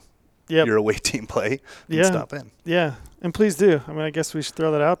see your away team play, then stop in. Yeah. And please do. I mean, I guess we should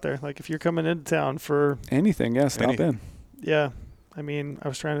throw that out there. Like, if you're coming into town for anything, stop in. Yeah. I mean, I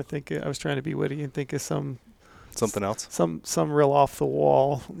was trying to be witty and think of something else. Some real off the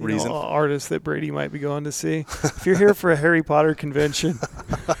wall reason artist that Brady might be going to see. If you're here for a Harry Potter convention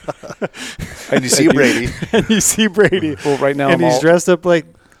and you see Brady. Well, right now he's dressed up like.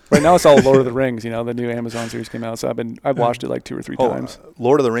 Right now it's all Lord of the Rings. You know, the new Amazon series came out, so I've watched it like 2 or 3 times.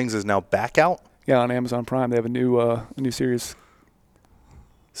 Lord of the Rings is now back out? Yeah, on Amazon Prime. They have a new series.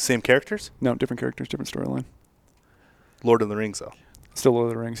 Same characters? No, different characters, different storyline. Lord of the Rings, though. Still Lord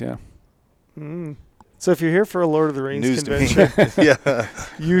of the Rings, yeah. Mm. So if you're here for a Lord of the Rings convention,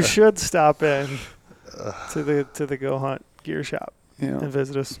 you should stop in to the GOHUNT Gear Shop and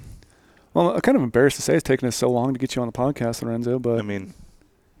visit us. Well, I'm kind of embarrassed to say it's taken us so long to get you on the podcast, Lorenzo, but I mean,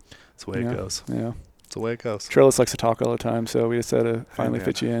 it's the way it goes. Yeah. It's the way it goes. Trellis likes to talk all the time, so we just had to finally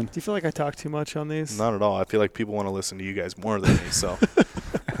fit you in. Do you feel like I talk too much on these? Not at all. I feel like people want to listen to you guys more than me, so,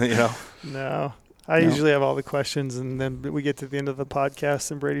 you know. No. I usually have all the questions, and then we get to the end of the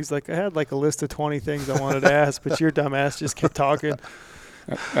podcast, and Brady's like, I had like a list of 20 things I wanted to ask, but your dumbass just kept talking.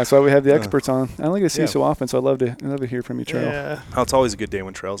 That's why we have the experts on. I don't get to see you so often, so I'd love to hear from you, Trail. Yeah. Oh, it's always a good day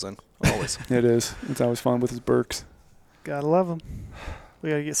when Trail's in. Always. It is. It's always fun with his Berks. Gotta love them. We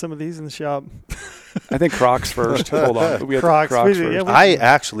got to get some of these in the shop. I think Crocs first. Hold on. We have Crocs first.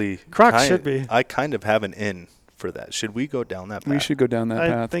 Yeah, Crocs should be. I kind of have an in for that. Should we go down that path? We should go down that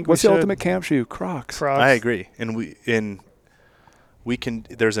path. Think What's the ultimate camp shoe? Crocs. I agree. And we can.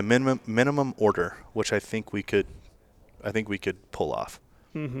 There's a minimum order, which I think we could pull off.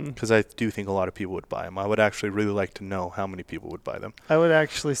 Because I do think a lot of people would buy them. I would actually really like to know how many people would buy them. I would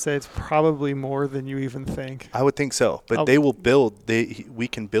actually say it's probably more than you even think. I would think so, but they will build. We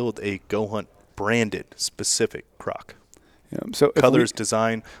can build a GOHUNT branded specific Croc. Yeah. So colors,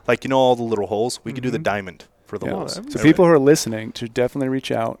 design, like all the little holes. We could do the diamond for the holes. So people who are listening should definitely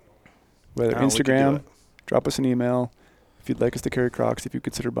reach out, whether Instagram, drop us an email if you'd like us to carry Crocs. If you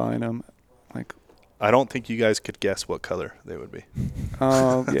consider buying them, like I don't think you guys could guess what color they would be.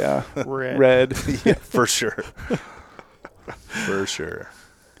 Yeah. Red. Yeah, for sure. For sure.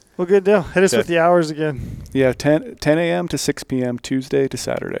 Well, good deal. Hit us with the hours again. Yeah, 10 a.m. to 6 p.m. Tuesday to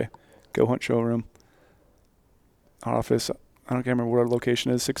Saturday. GOHUNT showroom. Our office, I don't remember what our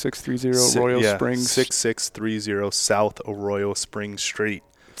location is, 6630 Arroyo Springs. 6630 South Arroyo Springs Street.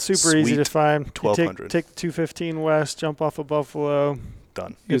 Super easy to find. 1200. Take 215 west, jump off of Buffalo.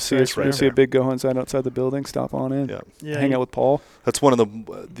 Done. You see a big GOHUNT sign outside the building. Stop on in. Yeah. Hang out with Paul. That's one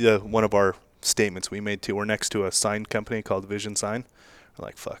of our statements we made too. We're next to a sign company called Vision Sign. We're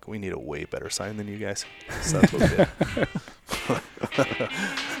like, fuck, we need a way better sign than you guys. So that's what we did.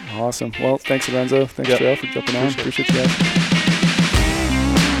 Awesome. Well, thanks, Lorenzo. Thanks, Trail, for jumping on. Appreciate you guys.